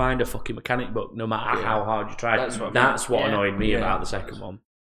couldn't find a fucking mechanic book, no matter how hard you tried. That's what I That's mean. what Yeah. annoyed me Yeah. about the second one.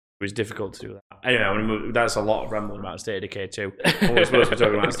 It was difficult to do that. Anyway, I'm gonna move, that's a lot of rambling about State of Decay 2. And we're supposed to be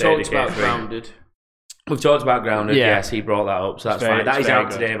talking about We've State of talked Decay about 3. Grounded. We've talked about Grounded. Yeah. Yes, he brought that up, so that's It's very- fine. That it's is very out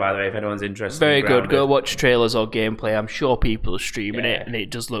good. today, by the way. If anyone's interested, Very in good. Grounded. Go watch trailers or gameplay. I'm sure people are streaming Yeah. it, and it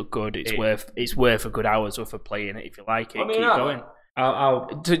does look good. It's It- worth a good hour's worth of playing it if you like it. I mean, Keep I- going. I'll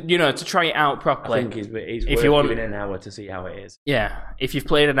To try it out I properly. think it's If worth you want- giving it an hour to see how it is. Yeah, if you've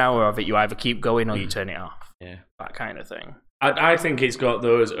played an hour of it, you either keep going or you turn it off. Yeah, That kind of thing. I think it's got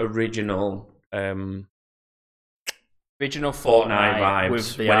those original Original Fortnite vibes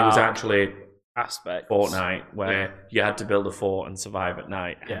with the when it was art actually aspects. Fortnite, where you had to build a fort and survive at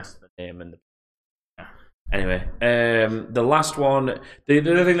night. Yeah. Hence the name and the. Yeah. Anyway, the last one, the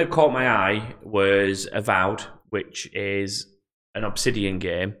other thing that caught my eye was Avowed, which is an Obsidian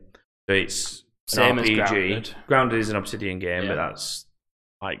game. So it's Same an as RPG. Grounded. Grounded is an Obsidian game, but Yeah. that's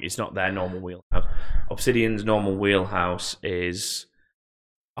like it's not their normal wheelhouse. Obsidian's normal wheelhouse is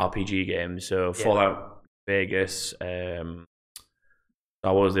RPG games. So Fallout Vegas, Star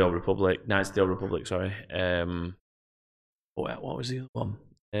Wars: The Old Republic, Knights of the Old Republic. Sorry. What was the other one?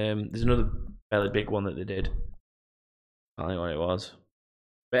 There's another fairly big one that they did. I don't think what it was.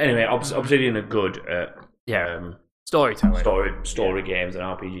 But anyway, Obsidian are good at Yeah. Storytelling. story games and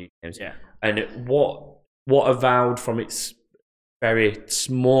RPG games. Yeah. And what Avowed from its very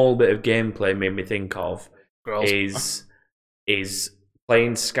small bit of gameplay made me think of Girls. is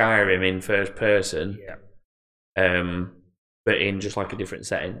playing Skyrim in first person. Yeah. But in just like a different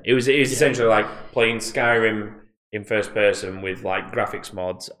setting. It was essentially like playing Skyrim in first person with like graphics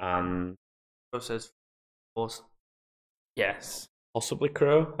mods and Says force. Yes. possibly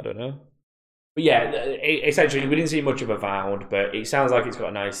Crow. I don't know. But yeah, essentially we didn't see much of Avowed, but it sounds like it's got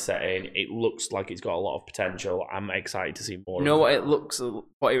a nice setting. It looks like it's got a lot of potential. I'm excited to see more. You know of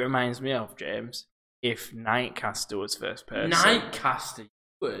what it reminds me of, James? If Nightcaster was first person. Nightcaster.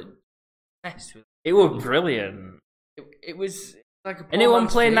 You were obsessed with It was brilliant. it. It was like a poor Anyone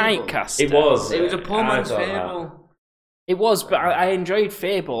man's play Fable. Nightcaster? It was. It was a poor I man's thought that. Fable. It was, but I enjoyed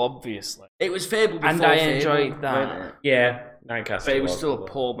Fable, obviously. It was Fable before And I Fable, enjoyed that. weren't it? Yeah, Nightcaster. But it was still a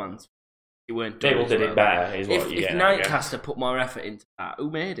poor man's. You weren't doing Fable as did well. it better. Is what If you get. I guess. Nightcaster put more effort into that, who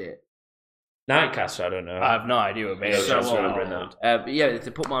made it? Nightcaster, I don't know. I have no idea what made Yeah, it. so So remembering old. that. But yeah, if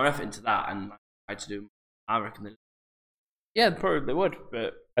they put more effort into that and tried to do, I reckon they. Yeah, probably would,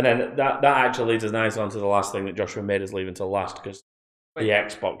 but And then that actually leads us nice on to the last thing that Joshua made us leave until last because the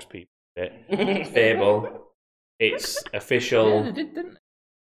Xbox people did it. Fable. It's official. yeah, they did, didn't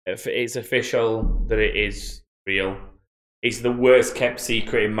It's official that it is real. It's the worst kept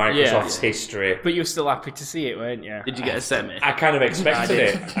secret in Microsoft's history. But you were still happy to see it, weren't you? Did you get a semi? I kind of expected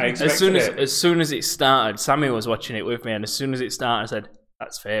it. As soon as it started, Sammy was watching it with me, and as soon as it started, I said,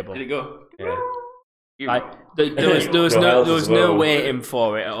 "That's Fable." Did it go? Yeah. Like there was no waiting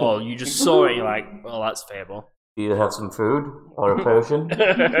for it at all. You just saw it, you're like, "Oh, that's Fable." Do you have some food or a potion?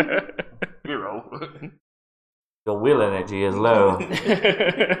 Hero. Your will energy is low.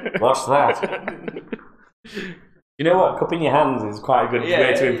 What's that? You know what? Cupping your hands is quite a good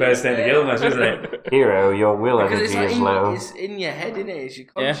way to impersonate the Gilgamesh, isn't it? Hero, your will energy is low. It's in your head, isn't it? It's your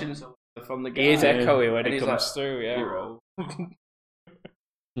conscience from the guy. He is echoey when it comes like, through, yeah. Hero.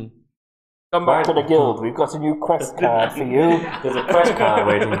 Come back to the guild. We've got a new quest card for you. There's a quest card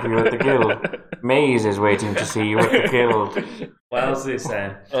waiting for you at the guild. Maze is waiting to see you at the guild. What else is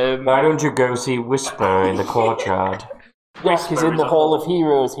there? Why don't you go see Whisper in the courtyard? Jack is in the Hall of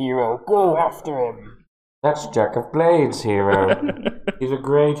Heroes, hero. Go after him. That's Jack of Blades, hero. He's a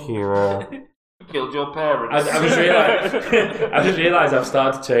great hero. Killed your parents. I just realised I've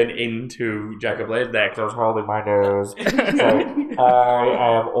started to turn into Jack of Blades there because I was holding my nose. So,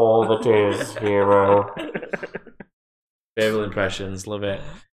 I am all that is, hero. Fable impressions, love it.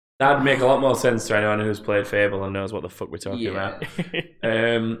 That'd make a lot more sense to anyone who's played Fable and knows what the fuck we're talking about.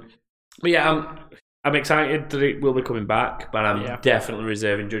 But yeah, I'm excited that it will be coming back, but I'm definitely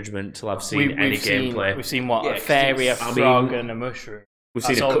reserving judgment till I've seen any gameplay. We've seen what, a fairy, a frog, and a mushroom. We've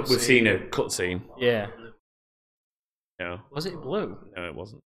seen a cutscene. Yeah. No. Was it blue? No, it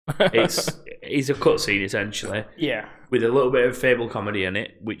wasn't. It's a cutscene essentially. Yeah. With a little bit of Fable comedy in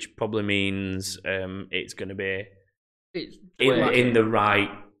it, which probably means it's going to be in the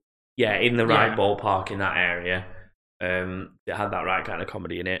right ballpark in that area. It had that right kind of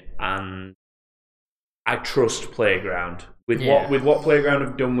comedy in it, and I trust Playground with what Playground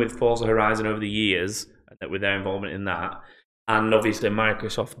have done with Forza Horizon over the years, with their involvement in that, and obviously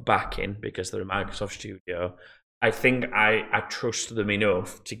Microsoft backing because they're a Microsoft studio. I think I trust them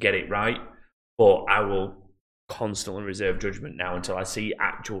enough to get it right, but I will constantly reserve judgment now until I see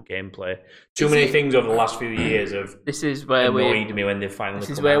actual gameplay. Too many things over the last few years have annoyed me when they finally. This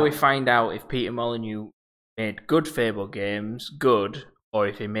is where we find out if Peter Molyneux made good Fable games, or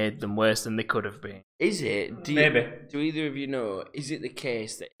if he made them worse than they could have been. Is it? Maybe. Do either of you know? Is it the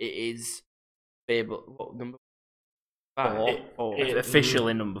case that it is Fable? What number? 5?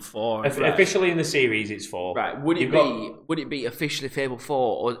 Officially number 4. Officially in the series, it's 4. Right. Would it be officially Fable 4,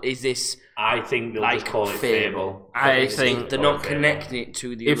 or is this? I think they'll just call it Fable. I think they're not connecting it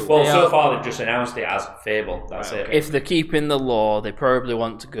to the. So far they've just announced it as Fable. That's it. If they're keeping the law, they probably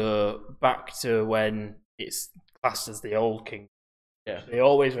want to go back to when it's classed as the old king. Yeah. They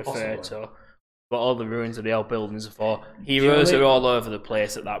always refer to what all the ruins of the old buildings are for. Heroes are all over the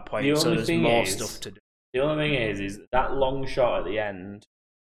place at that point, so there's more stuff to do. The only thing is that long shot at the end.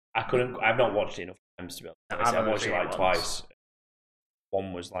 I've not watched it enough times to be honest. I've watched it like twice.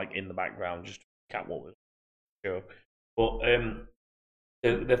 One was like in the background just to recap what was sure. But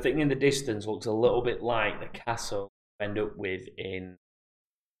the thing in the distance looks a little bit like the castle you end up with in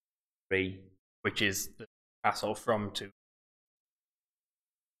 3, which is the castle from 2.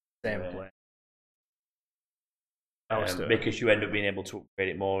 Same place. Because you end up being able to upgrade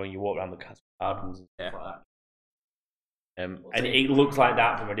it more and you walk around the castle gardens and stuff like that. And it looks like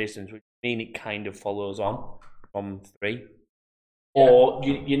that from a distance, which means it kind of follows on from 3. Or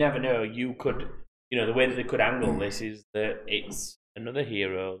you never know, you could, the way that they could angle this is that it's another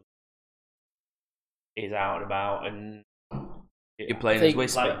hero is out and about and you're playing as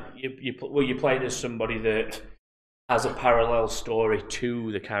Whisper. You're playing as somebody that has a parallel story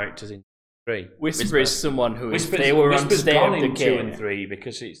to the characters in 3. Whisper is someone who, if they were on State of Decay, 2 and 3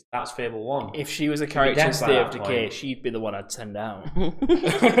 because that's Fable 1. If she was a character in State of Decay, she'd be the one I'd send down.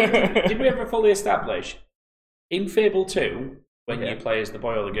 Did we ever fully establish in Fable 2 when you play as the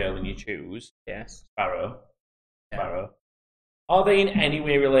boy or the girl and you choose Sparrow? Are they in any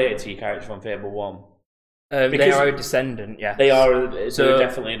way related to your character from Fable 1? They are a descendant. Yeah, they are. They're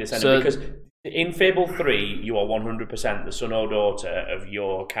definitely a descendant because. In Fable 3, you are 100% the son or daughter of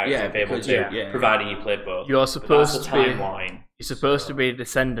your character in Fable 2, providing you played both. You're supposed to be. You're supposed to be a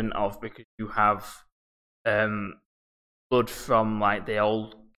descendant of because you have blood from like the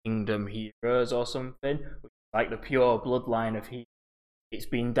old kingdom heroes or something, like the pure bloodline of heroes. It's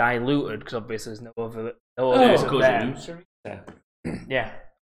been diluted because obviously there's no others of them. Yeah,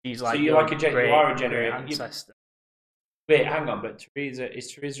 she's like. So you're like you are a generator ancestor. Wait, hang on, but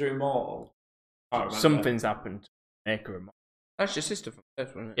is Teresa immortal? Something's happened to make her immortal. That's your sister from the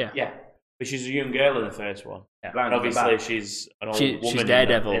first one, isn't it? Yeah. But she's a young girl in the first one. Yeah. And obviously she's an old woman. She's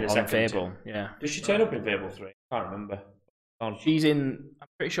Daredevil in the on Fable. Yeah. Does she turn up in Fable 3? I can't remember. on. I'm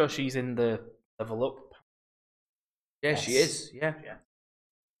pretty sure she's in the level up. Yeah, she is. Yeah.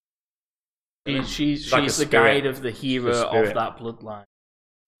 She's like a the spirit. guide of the hero spirit. of that bloodline.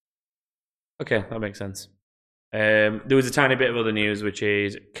 Okay, that makes sense. There was a tiny bit of other news, which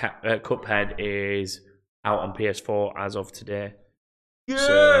is Cuphead is out on PS4 as of today. Yes.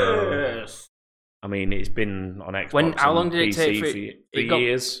 So, I mean, it's been on Xbox. How and long did it PC take for for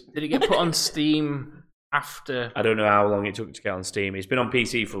years? Did it get put on Steam after? I don't know how long it took to get on Steam. It's been on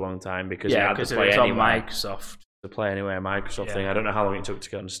PC for a long time because Yeah, it had because to it play was on anywhere. Microsoft. The Play Anywhere Microsoft Yeah. thing. I don't know how long it took to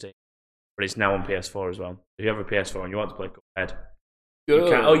get on Steam, but it's now on PS4 as well. If you have a PS4 and you want to play Cuphead, you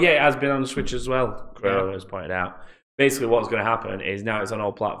can. Oh yeah, it has been on the Switch as well. Crow has pointed out. Basically, what's going to happen is now it's on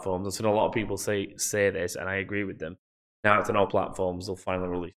all platforms. I've seen a lot of people say this, and I agree with them. Now it's on all platforms. They'll finally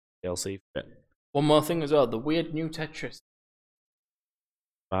release DLC for it. One more thing as well. The weird new Tetris.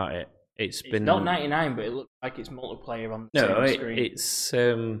 About it, it's been not 99, but it looks like it's multiplayer on the no. same screen.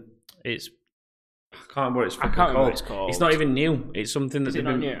 It's. I can't remember what it's. I can't remember what it's called. It's not even new. It's something that Is it they've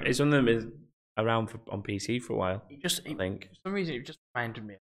not been. new? It's something that is around on PC for a while. I think. For some reason, it just reminded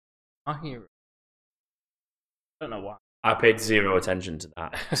me of My Hero. I don't know why. I paid zero attention to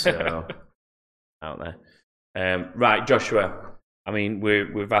that. So out there. Right, Joshua. I mean,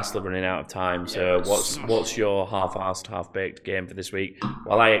 we're vastly running out of time. So what's your half-assed, half-baked game for this week?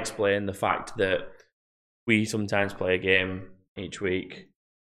 While I explain the fact that we sometimes play a game each week.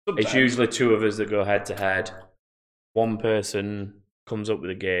 It's usually two of us that go head-to-head. One person comes up with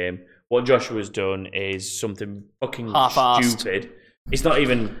a game. What Joshua's done is something fucking Half-assed. stupid. It's not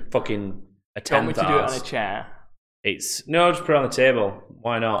even fucking a Do you want me tenth to do it on arse. a chair? Just put it on the table.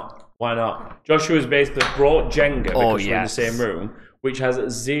 Why not? Joshua's basically brought Jenga because we're in the yes. same room, which has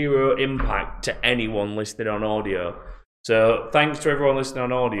zero impact to anyone listening on audio. So thanks to everyone listening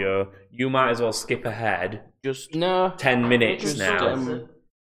on audio, you might as well skip ahead Just 10 minutes Just, now.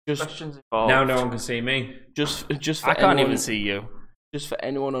 just Questions involved. Now no one can see me. just for I can't anyone, even see you. Just for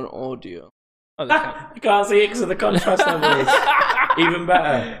anyone on audio. Oh, they can't. You can't see it because of the contrast levels. Even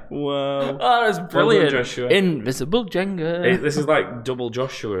better. Wow. Oh, that's Well brilliant. done, Joshua. Invisible Jenga. This is like double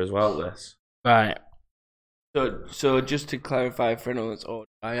Joshua as well, this. Right. So just to clarify for anyone that's audio,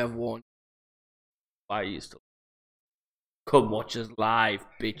 I have one. I used to come watch us live,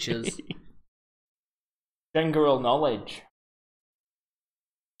 bitches. General knowledge.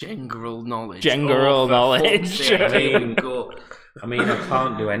 General knowledge. General for knowledge. fuck's sake, I mean, go. I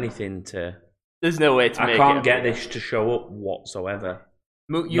can't do anything to... There's no way to I make can't it. get this to show up whatsoever.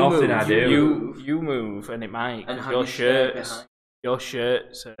 You Nothing move. I do. You move, and it might. And 'cause have your your shirt shirts. behind. Your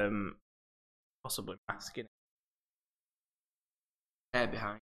shirts. Possibly masking it. Hair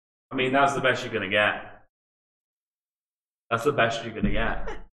behind. I mean, that's the best you're going to get. That's the best you're going to get.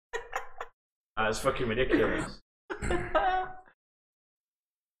 That's fucking ridiculous.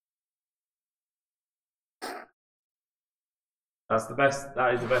 That's the best.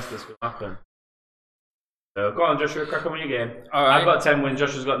 That is the best that's going to happen. So go on, Joshua, crack on with your game. All right. I've got 10 wins,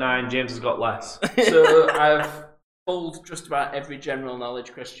 Joshua's got 9, James has got less. So I've pulled just about every general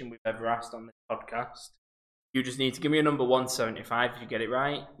knowledge question we've ever asked on this podcast. You just need to give me a number 175 if you get it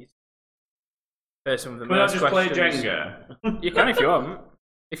right. Person with the Can we not most just play questions. Jenga? You can if you want.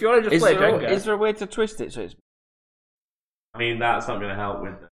 If you want to just play Jenga. Is there a way to twist it so it's... I mean, that's not going to help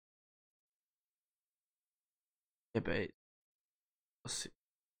with it. Yeah, but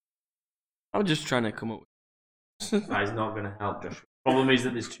I'm just trying to come up with... That is not going to help, Joshua. Problem is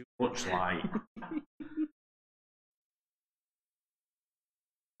that there's too much light.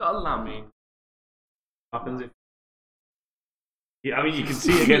 Got a lamb. Happens if... Yeah, I mean, you can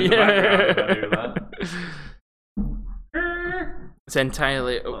see it against the background if I do that. It's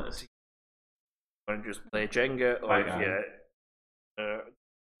entirely up to you. Want to just play Jenga, or Right, if you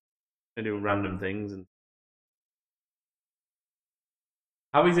They do random things. And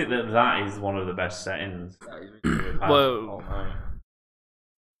how is it that that is one of the best settings? we've had Whoa. all night?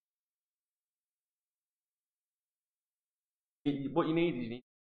 What you need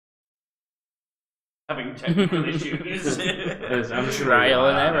Having technical issues. I'm sure Trial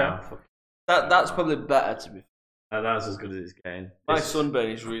and that error. now. That's probably better to be. That's as good as it's getting. My It's- sunburn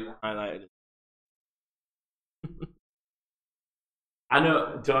is really highlighted. I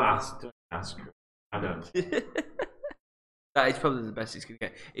know. Don't ask. I don't. That is probably the best it's gonna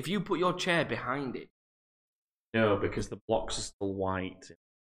get. If you put your chair behind it, No, because the blocks are still white.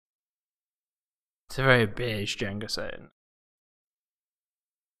 It's a very beige Jenga setting.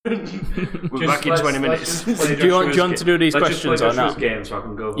 we're back in 20 minutes. Do you want to do these questions or not? Game so I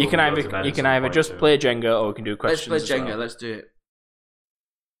can go You home can and go to bed either at some point just soon. play Jenga or we can do Let's questions. play as Jenga. well. Let's do it.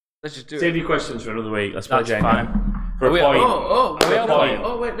 Let's just do Save it. your questions for another week. Let's play That's Jenga. fine. For a we- point. Oh, we all playing?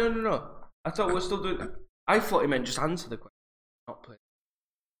 oh, wait, no. I thought we were still doing. I thought he meant just answer the question, not play.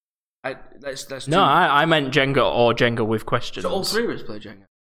 Let's. No, I meant Jenga or Jenga with questions. So all three of us play Jenga.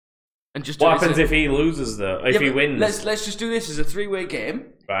 And just What happens if he loses though? If he but wins? Let's just do this as a three-way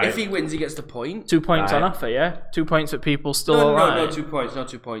game. Right. If he wins, he gets the point. 2 points on Right. offer, yeah? 2 points for people still No, alive. no, 2 points, not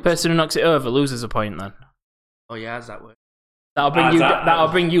 2 points. Person who knocks it over loses a point then. Oh yeah, how's that work? That'll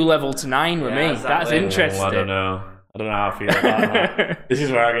bring you level to 9 with Yeah, me. how's that That's work? interesting. I don't know how I feel about that. This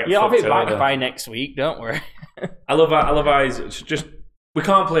is where I get You'll have fucked it back over. by next week, don't worry. I love how he's just. We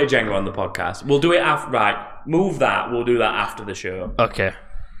can't play Jenga on the podcast. We'll do it after. Right, move that. We'll do that after the show, Okay.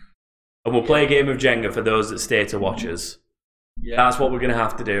 and we'll play a game of Jenga for those that stay to watch us. Yeah. That's what we're gonna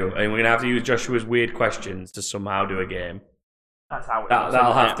have to do, and we're gonna have to use Joshua's weird questions to somehow do a game. That's how it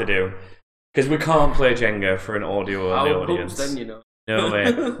That'll have to do, because we can't play Jenga for an audio only Our audience. hopes then, you know. No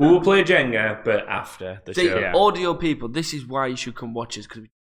way. We will play Jenga, but after the See, show. Yeah. audio people, this is why you should come watch us, because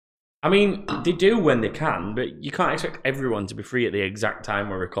I mean, they do when they can, but you can't expect everyone to be free at the exact time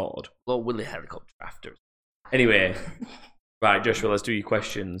we record. Lord Willie helicopter after us. Anyway, right, Joshua, let's do your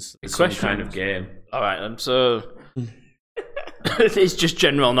questions. It's Questions? some kind of game. Alright then, so... it's just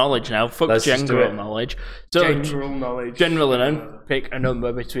general knowledge now. Fuck Let's just do general it. knowledge. So, knowledge. general and then pick a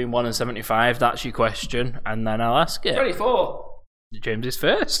number between 1 and 75. That's your question, and then I'll ask it. 24. James is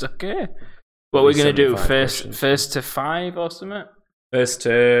first, okay. What we're going to do, 75 first questions. first to 5 or something? First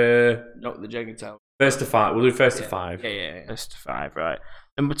to Knock the Jenga tower. 5. We'll do first to 5. Yeah. First to 5, right.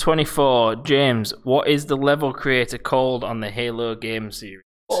 Number 24, James, what is the level creator called on the Halo game series?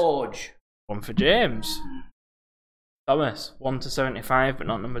 Forge. 1 for James. Thomas, 1 to 75, but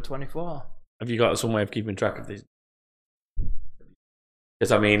not number 24. Have you got some way of keeping track of these?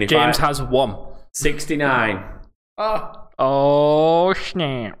 Because I mean, if James has 1. 69. Oh,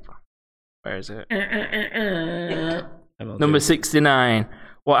 snap. Where is it? Number 69.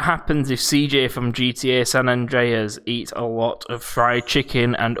 What happens if CJ from GTA San Andreas eats a lot of fried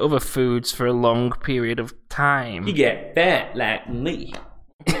chicken and other foods for a long period of time? You get fat like me.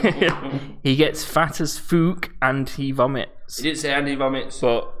 He gets fat as fook and he vomits. He didn't say Andy vomits.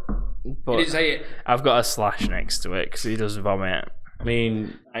 But He didn't say it. I've got a slash next to it because he does vomit. I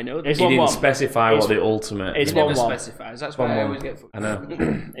mean, I know It's he didn't 1-1. specify It's- what the ultimate. it's He never 1-1. specifies. That's why I 1-1. always get fucked. I know.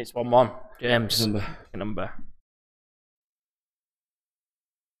 It's 1-1. James, Number. pick a number.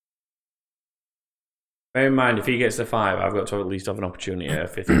 Bear in mind, if he gets to 5, I've got to at least have an opportunity at a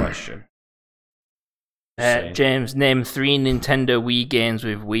 5th question. Same. James, name 3 Nintendo Wii games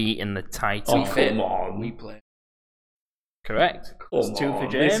with Wii in the title. Oh, come on. We play. Correct. That's Come 2 for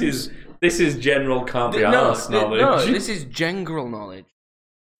on. James. This is general can't be No, arsed knowledge. no, this is general knowledge.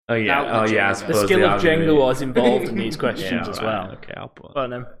 Oh yeah, Without the I Jenga. The suppose skill they of are gonna Jenga be- was involved in these questions as right, well. Okay, I'll put. Go on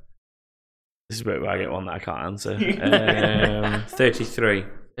then. This is where I get one that I can't answer. 33.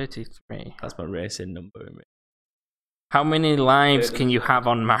 33. That's my racing number. How many lives can you have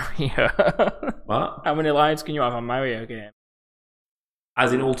on Mario? What? How many lives can you have on Mario game?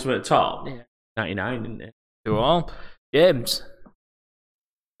 As in ultimate top? Yeah. 99, isn't it? 2 all. James.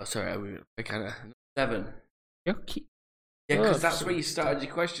 Oh, sorry, I kind of 7. You're keep- Yeah, Oh, because that's where you started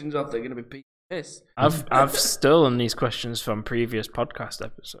your questions off. They're going to be pissed. I've stolen these questions from previous podcast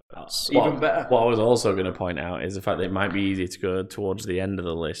episodes. Even better. What I was also going to point out is the fact that it might be easy to go towards the end of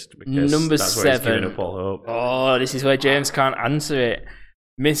the list because Number that's where it's 7. giving up all hope. Oh, this is where James can't answer it.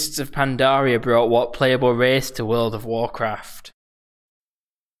 Mists of Pandaria brought what playable race to World of Warcraft?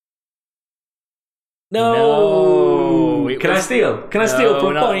 No, it Can I was- steal? Can I steal for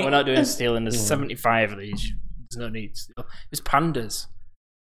we're a not, point? We're not doing stealing. There's 75 of these. There's no need to steal. It's pandas.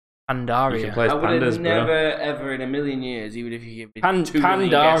 You can Pandaria. play as I would pandas, have bro. never, ever in a million years, even if you give me 2 million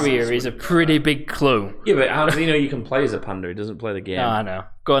Pandaria guesses, is a would- pretty big clue. Yeah, but how does he know you can play as a panda? He doesn't play the game. No, I know.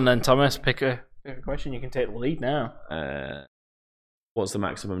 Go on then, Thomas. Pick a question. You can take the lead now. What's the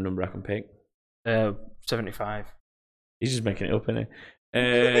maximum number I can pick? 75. He's just making it up, isn't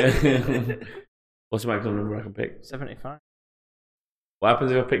he? What's the maximum number I can pick? 75. What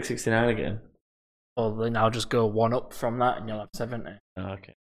happens if I pick 69 again? Well, then I'll just go 1 up from that and you'll have 70. Oh,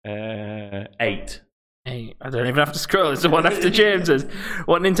 okay. 8. Hey, I don't even have to scroll. It's the one after James's.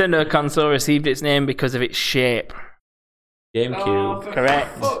 What Nintendo console received its name because of its shape? GameCube. Oh, for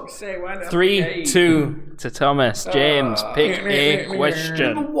Correct. fuck's sake, why not 3-2 to Thomas. James, pick a Number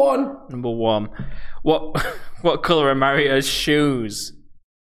question. 1. Number 1. What colour are Mario's shoes?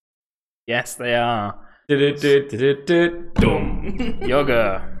 Yes, they are. Dum.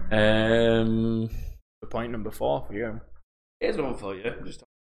 Yoga. Point Number 4 for you. Here's one for you. Just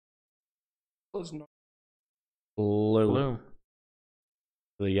blue.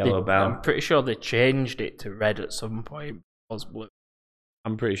 Blue. The yellow bell. I'm pretty sure they changed it to red at some point. It was blue.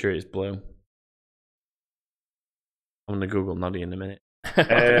 I'm pretty sure it's blue. I'm gonna Google Noddy in a minute.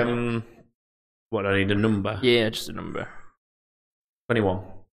 What, I need a number? Yeah, just a number. 21.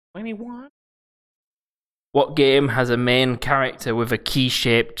 21? What game has a main character with a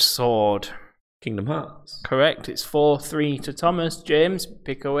key-shaped sword? Kingdom Hearts. Correct. It's 4-3 to Thomas. James,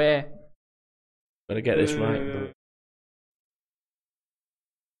 pick away. Better get this right. Bro.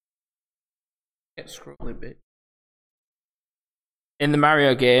 Get scrolling a bit. In the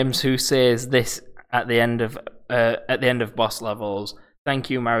Mario games, who says this at the end of boss levels? Thank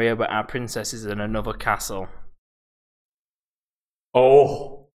you, Mario, but our princess is in another castle.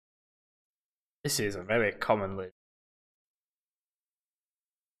 Oh. This is a very commonly.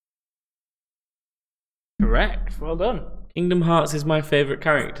 Correct. Well done. Kingdom Hearts is my favourite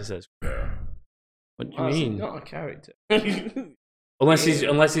character, says Crow. What do you mean? Not a character. Unless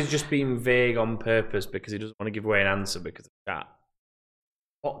he's just being vague on purpose because he doesn't want to give away an answer because of chat.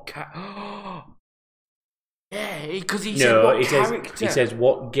 What cat? Yeah, because he said what character. He says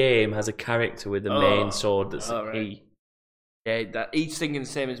what game has a character with the main sword that's a right. key. Yeah, he's thinking the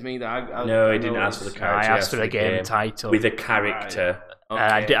same as me. No, he didn't ask for the character. I asked for the game title. With a character.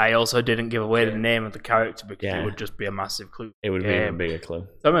 Right. Okay. I also didn't give away the name of the character because Yeah. it would just be a massive clue. It would be a bigger clue.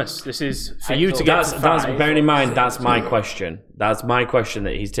 Thomas, this is for you to get That's to 5. bearing in mind, that's my question. That's my question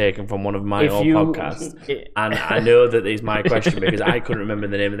that he's taken from one of my old podcasts. And I know that it's my question because I couldn't remember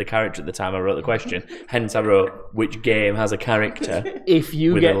the name of the character at the time I wrote the question. Hence I wrote, which game has a character? If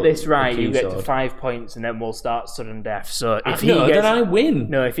you with get this right, key you get to sword? 5 points and then we'll start sudden death. So if then I win.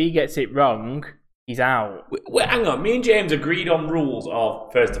 No, if he gets it wrong, he's out. Wait, hang on, me and James agreed on rules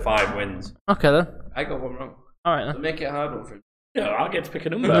of first to 5 wins. Okay then. I got one wrong. Alright So then. make it a hard one for him. No, I'll get to pick a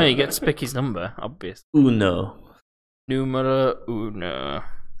number. No, you get to pick his number, obviously. Uno. Numero uno.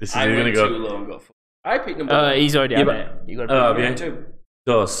 This is I going to went go. too low and got 4. I picked number 1. He's already had but- it. You got Oh, to yeah. pick 2.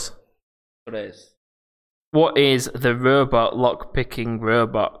 Dos. What is? What is the robot lock-picking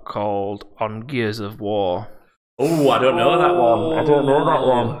robot called on Gears of War? Oh, I don't know that one. I don't know that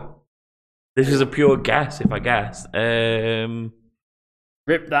one. This is a pure guess, if I guess. Rip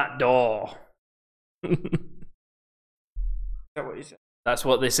that door. Is that what you said? That's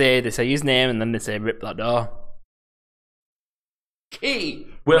what they say. They say his name and then they say rip that door. Key.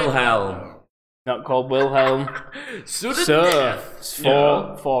 Wilhelm. Not called Wilhelm. Sudden So death. it's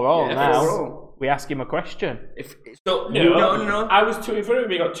No. 4-4 Yeah, now. 4-4. We ask him a question. No. I was 2 in front of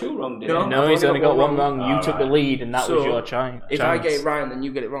him. He got 2 wrong, didn't No. he? No, I've he's only got one wrong. You Oh, took the right. lead, and that was So, your chance. If I get it right and then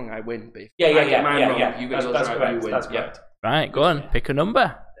you get it wrong, I win. But if Yeah, I get mine wrong, yeah. you get yours That's right, correct. you win. That's Yeah. correct. Right, go on. Pick a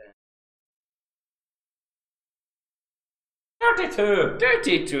number. 32.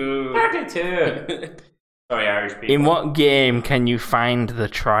 32. 32. Sorry, Irish people. In what game can you find the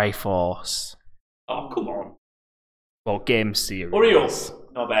Triforce? Oh, come on. Well, game series. Hurry up.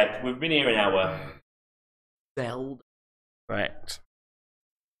 Not bad. We've been here an hour. Zelda. Correct.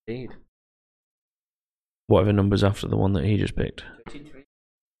 Indeed. Whatever number's after the one that he just picked.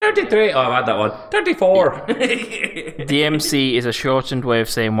 33. Oh, I've had that one. 34. DMC is a shortened way of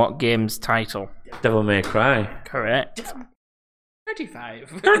saying what game's title. Devil May Cry. Correct. 35.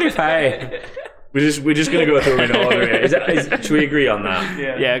 35. We're just going to go through in order here. Should we agree on that?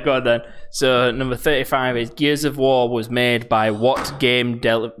 Yeah, go on then. So, number 35 is Gears of War was made by what game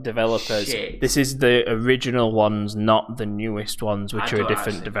developers? Shit. This is the original ones, not the newest ones, which I are a thought different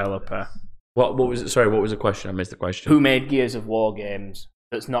actually- developer. What was it? Sorry, what was the question? I missed the question. Who made Gears of War games?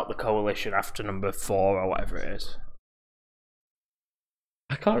 That's not the Coalition after number 4 or whatever it is.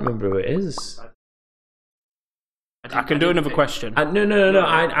 I can't remember who it is. I can do another question. No.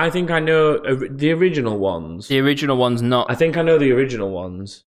 I think I know the original ones. The original one's not. I think I know the original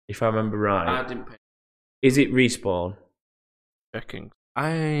ones, if I remember I right. didn't pick. Is it Respawn? Checking.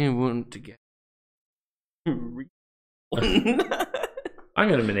 I want to get.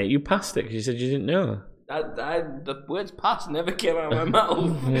 Hang on a minute, you passed it because you said you didn't know. The words past never came out of my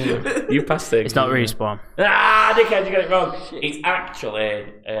mouth. You passed it. It's not Respawn. Ah, dickhead, you got it wrong. It's actually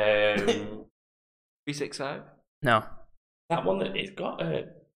 365. No. that one that it's got.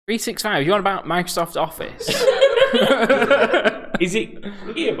 365. You want about Microsoft Office? Is it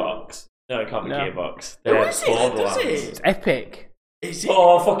Gearbox? No, it can't be No. Gearbox. Who They're is it? Borderlands. Does it? It's Epic. Is it?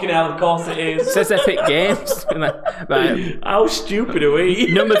 Oh fucking hell! Of course it It is. says Epic Games. Right. How stupid are we?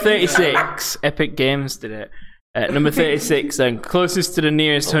 Number 36. Epic Games did it. Number 36, then. Closest to the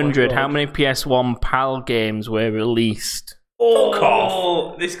nearest Oh my 100, God. how many PS1 PAL games were released? Fuck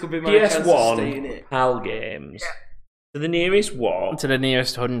off. This could be my chance to stay in PS1 it. PAL games. To the nearest what? To the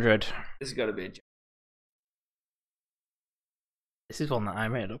nearest 100. This has got to be a joke. This is one that I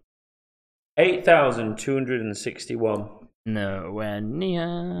made up. 8,261. Nowhere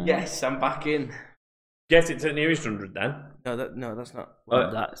near. Yes, I'm back in. Guess it's at nearest 100 then. No, that's not. Well,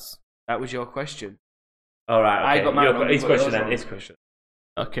 That was your question. All right. Okay. I got mine wrong, His but question yours then. wrong. His question.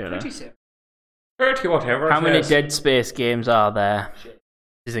 okay. Then. 30 whatever. How it many says. Dead Space games are there?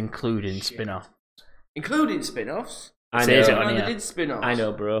 Is including spin-off. Including spin-offs? I Says it know. on They here. did spin-offs. I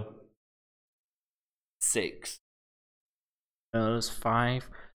know, bro. 6. No, there's 5.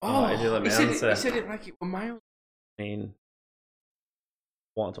 Oh, I do let me he said answer. He said it like it were miles. I mean,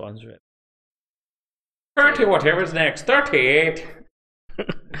 want to answer it. 30 whatever's next. 38.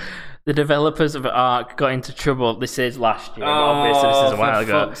 The developers of Ark got into trouble. This is last year, but obviously this is a while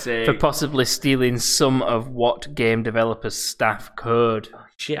ago. For possibly stealing some of what game developers' staff code.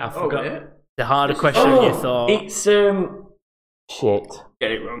 Shit, I forgot. yeah. The harder question you thought. It's shit.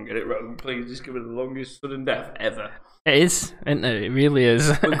 Get it wrong. Please, just give it the longest sudden death ever. It is, isn't it? It really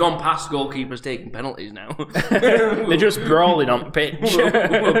is. We've gone past goalkeepers taking penalties now. They're just brawling on pitch.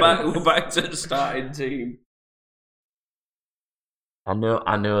 we're back to the starting team. I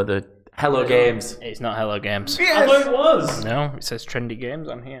know the Hello Games. It's not Hello Games. I thought it was. No, it says Trendy Games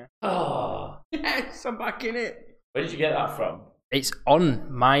on here. Oh, Yes, I'm back in it. where did you get that from? It's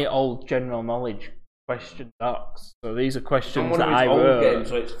on my old general knowledge question docs. So these are questions Someone that who's I old wrote. game,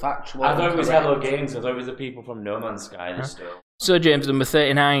 so it's factual. I thought it was correct. Hello Games. I thought it was the people from No Man's Sky. This stuff. So James, number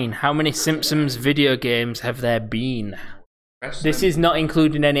 39. How many Simpsons video games have there been? This is not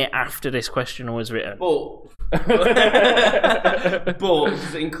including any after this question was written. But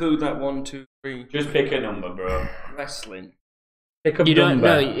does it include that 1, 2, 3? Just pick a number, bro. Wrestling. Pick a You don't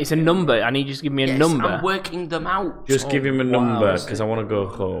number. know. It's a number. I need you to give me a Yes, number. I'm working them out. Just give him a wow. number because I want to go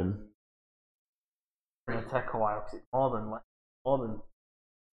home. It's going to take a while because it's more than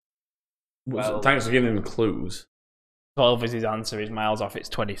Well- Thanks for giving him clues. 12 is his answer. He's miles off. It's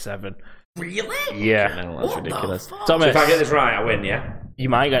 27. Really? Yeah. No, that's What the ridiculous. fuck? So Thomas, if I get this right, I win, yeah? you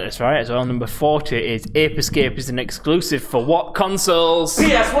might get this right as well. Number 40 is Ape Escape is an exclusive for what consoles?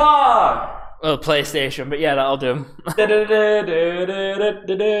 PS1! Well, PlayStation, but yeah, that'll do.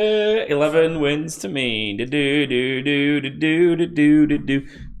 11 wins to me.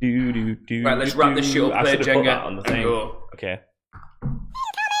 Right, let's wrap this shit up. I Play should have put Jenga that on the and thing. go. Okay.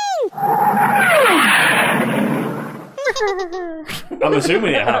 I'm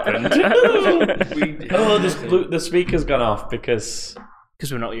assuming it happened. The speaker's gone off because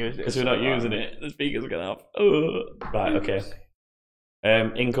Because we're not using it. we're not using it. The speaker's gone off. Right, okay.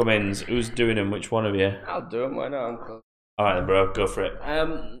 Incomings. Who's doing them? Which one of you? I'll do it. Why not, Uncle? Alright then, bro. Go for it.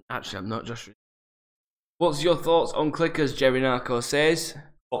 Actually, I'm not just. What's your thoughts on clickers? Jerry Narco says.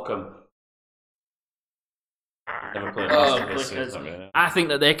 Fuck 'em. Never played Oh, Last of Us, so clickers. it's not really- I think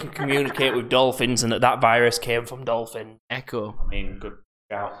that they can communicate with dolphins and that virus came from dolphins. Echo. I mean, good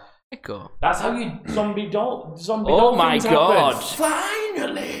shout. Echo. That's how you zombie Oh my dolphins God. happen.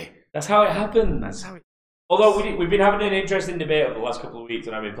 Finally. That's how it happens. That's how it. Although we've been having an interesting debate over the last couple of weeks,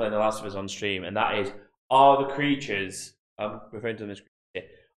 and I've been playing The Last of Us on stream, and that is: are the creatures I'm referring to them as creatures,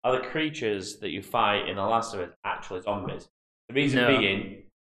 are the creatures that you fight in The Last of Us actually zombies? The reason No. being,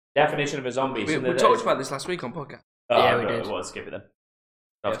 definition of a zombie. We something that talked is- about this last week on podcast. Oh, Yeah, we no, did. Well, skip it then.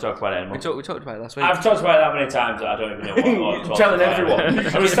 I've talked about it anymore. We talked about it last week. I've talked about it that many times that I don't even know what You're to telling talk about. everyone.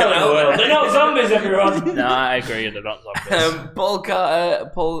 I'm just telling the world. They're not zombies, everyone. No, I agree, they're not zombies. Paul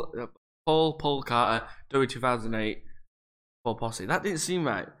Carter, W2008, Paul Posse. That didn't seem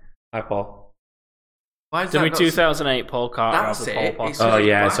right. Hi, Paul. Why is that not- 2008 Paul Carter That's as a it. Paul It's Posse. just Oh,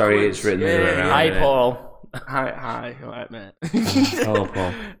 yeah, backwards. sorry, it's written the other way around. Hi, isn't it? Paul. Hi, alright, mate. Hello,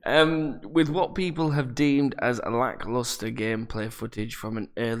 Paul. With what people have deemed as a lackluster gameplay footage from an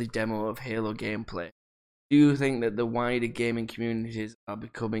early demo of Halo gameplay, do you think that the wider gaming communities are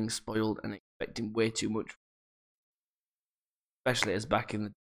becoming spoiled and expecting way too much? Especially as back in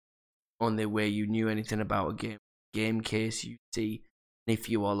the only way you knew anything about a game case you see, and if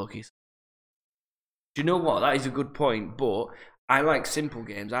you are lucky. Do you know what? That is a good point, but I like simple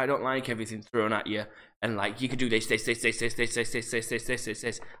games. I don't like everything thrown at you and like you could do this.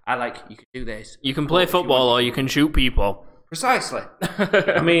 I like you could do this. You can play football or you can shoot people. Precisely.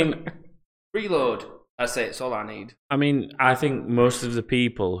 I mean, Reload. That's it. It's all I need. I think most of the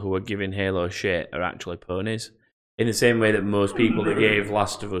people who are giving Halo shit are actually ponies. In the same way that most people that gave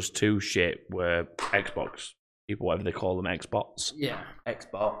Last of Us 2 shit were Xbox people, whatever they call them, Xbots. Yeah.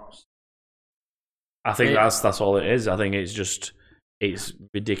 Xbox. I think Yeah. that's all it is. I think it's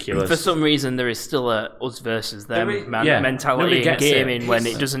ridiculous. For some reason, there is still a us versus them There is- yeah. mentality Nobody in gets it. gaming when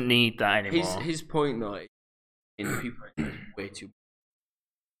His- it doesn't need that anymore. His point though, is in people are way too.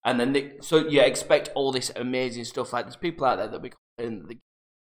 And then you expect all this amazing stuff. Like there's people out there that we in the game,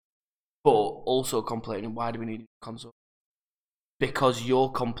 but also complaining, why do we need a console? Because you're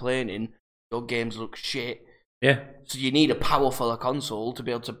complaining your games look shit. Yeah. So you need a powerful console to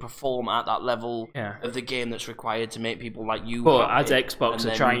be able to perform at that level Yeah. of the game that's required to make people like you But happy. as Xbox And are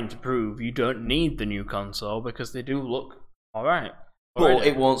then- trying to prove, you don't need the new console because they do look alright. But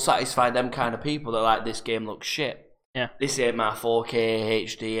it won't satisfy them kind of people that are like, this game looks shit. Yeah. This ain't my 4K,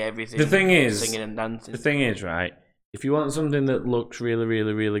 HD, everything. The thing is, singing and dancing. The thing is, right? If you want something that looks really,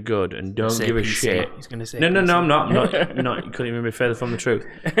 really, really good and don't Say give a PC. shit. He's going to say No, PC. I'm not. You couldn't even be further from the truth.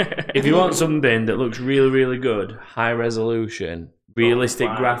 If you want something that looks really, really good, high resolution, realistic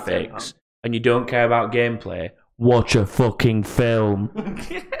graphics, and you don't care about gameplay, watch a fucking film.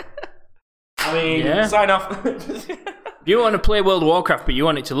 I mean, Yeah. Sign off. If you want to play World of Warcraft but you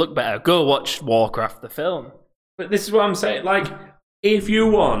want it to look better, go watch Warcraft the film. but this is what I'm saying. Like, if you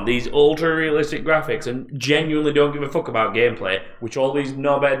want these ultra realistic graphics and genuinely don't give a fuck about gameplay, which all these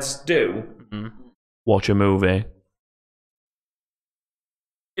knobheads do, watch a movie.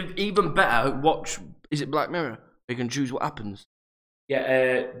 If even better, watch. Is it Black Mirror? You can choose what happens.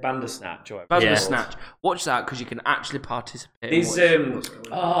 Yeah, Bandersnatch or whatever. Bandersnatch. Watch that because you can actually participate. There's in what's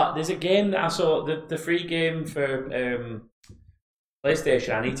going on. there's a game that I saw, the free game for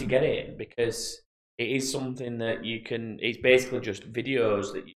PlayStation. I need to get it because it is something that you can. It's basically just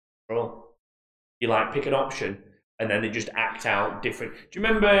videos that you control. You like pick an option and then they just act out different. Do you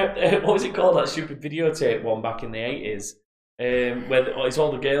remember what was it called, that stupid videotape one back in the 80s? Where it's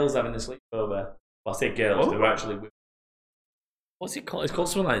all the girls having the sleepover. Well, I say girls, they were actually. What's it called? It's called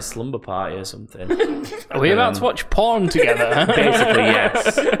something like Slumber Party or something. Are we about to watch porn together? Basically,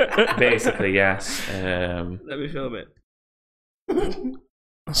 yes. Basically, yes. Let me film it.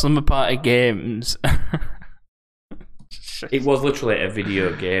 Slumber Party games. It was literally a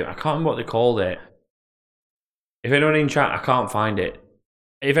video game. I can't remember what they called it. If anyone in chat, I can't find it.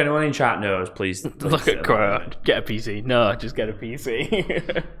 If anyone in chat knows, please Look at Crow. Get a PC. No, just get a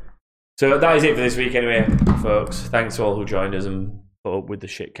PC. So that is it for this week anyway, folks. Thanks to all who joined us and put up with the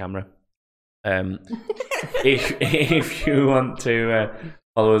shit camera. If you want to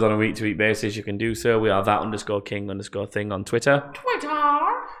follow us on a week-to-week basis, you can do so. We are that_king_thing on Twitter.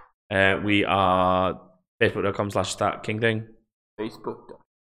 We are facebook.com/thatkingthing. Facebook.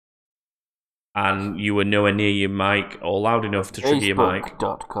 And you were nowhere near your mic or loud enough to trigger your mic.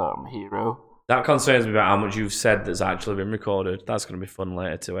 Facebook.com, hero. That concerns me about how much you've said that's actually been recorded. That's going to be fun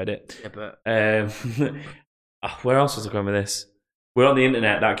later to edit. Yeah, but Where else was I going with this? We're on the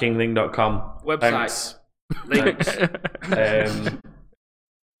internet, thatkingthing.com. Websites. Thanks.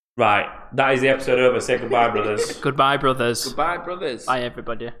 Right, that is the episode over. Say goodbye, brothers. Goodbye, brothers. Goodbye, brothers. Bye,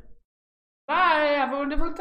 everybody. Bye. Have a wonderful time.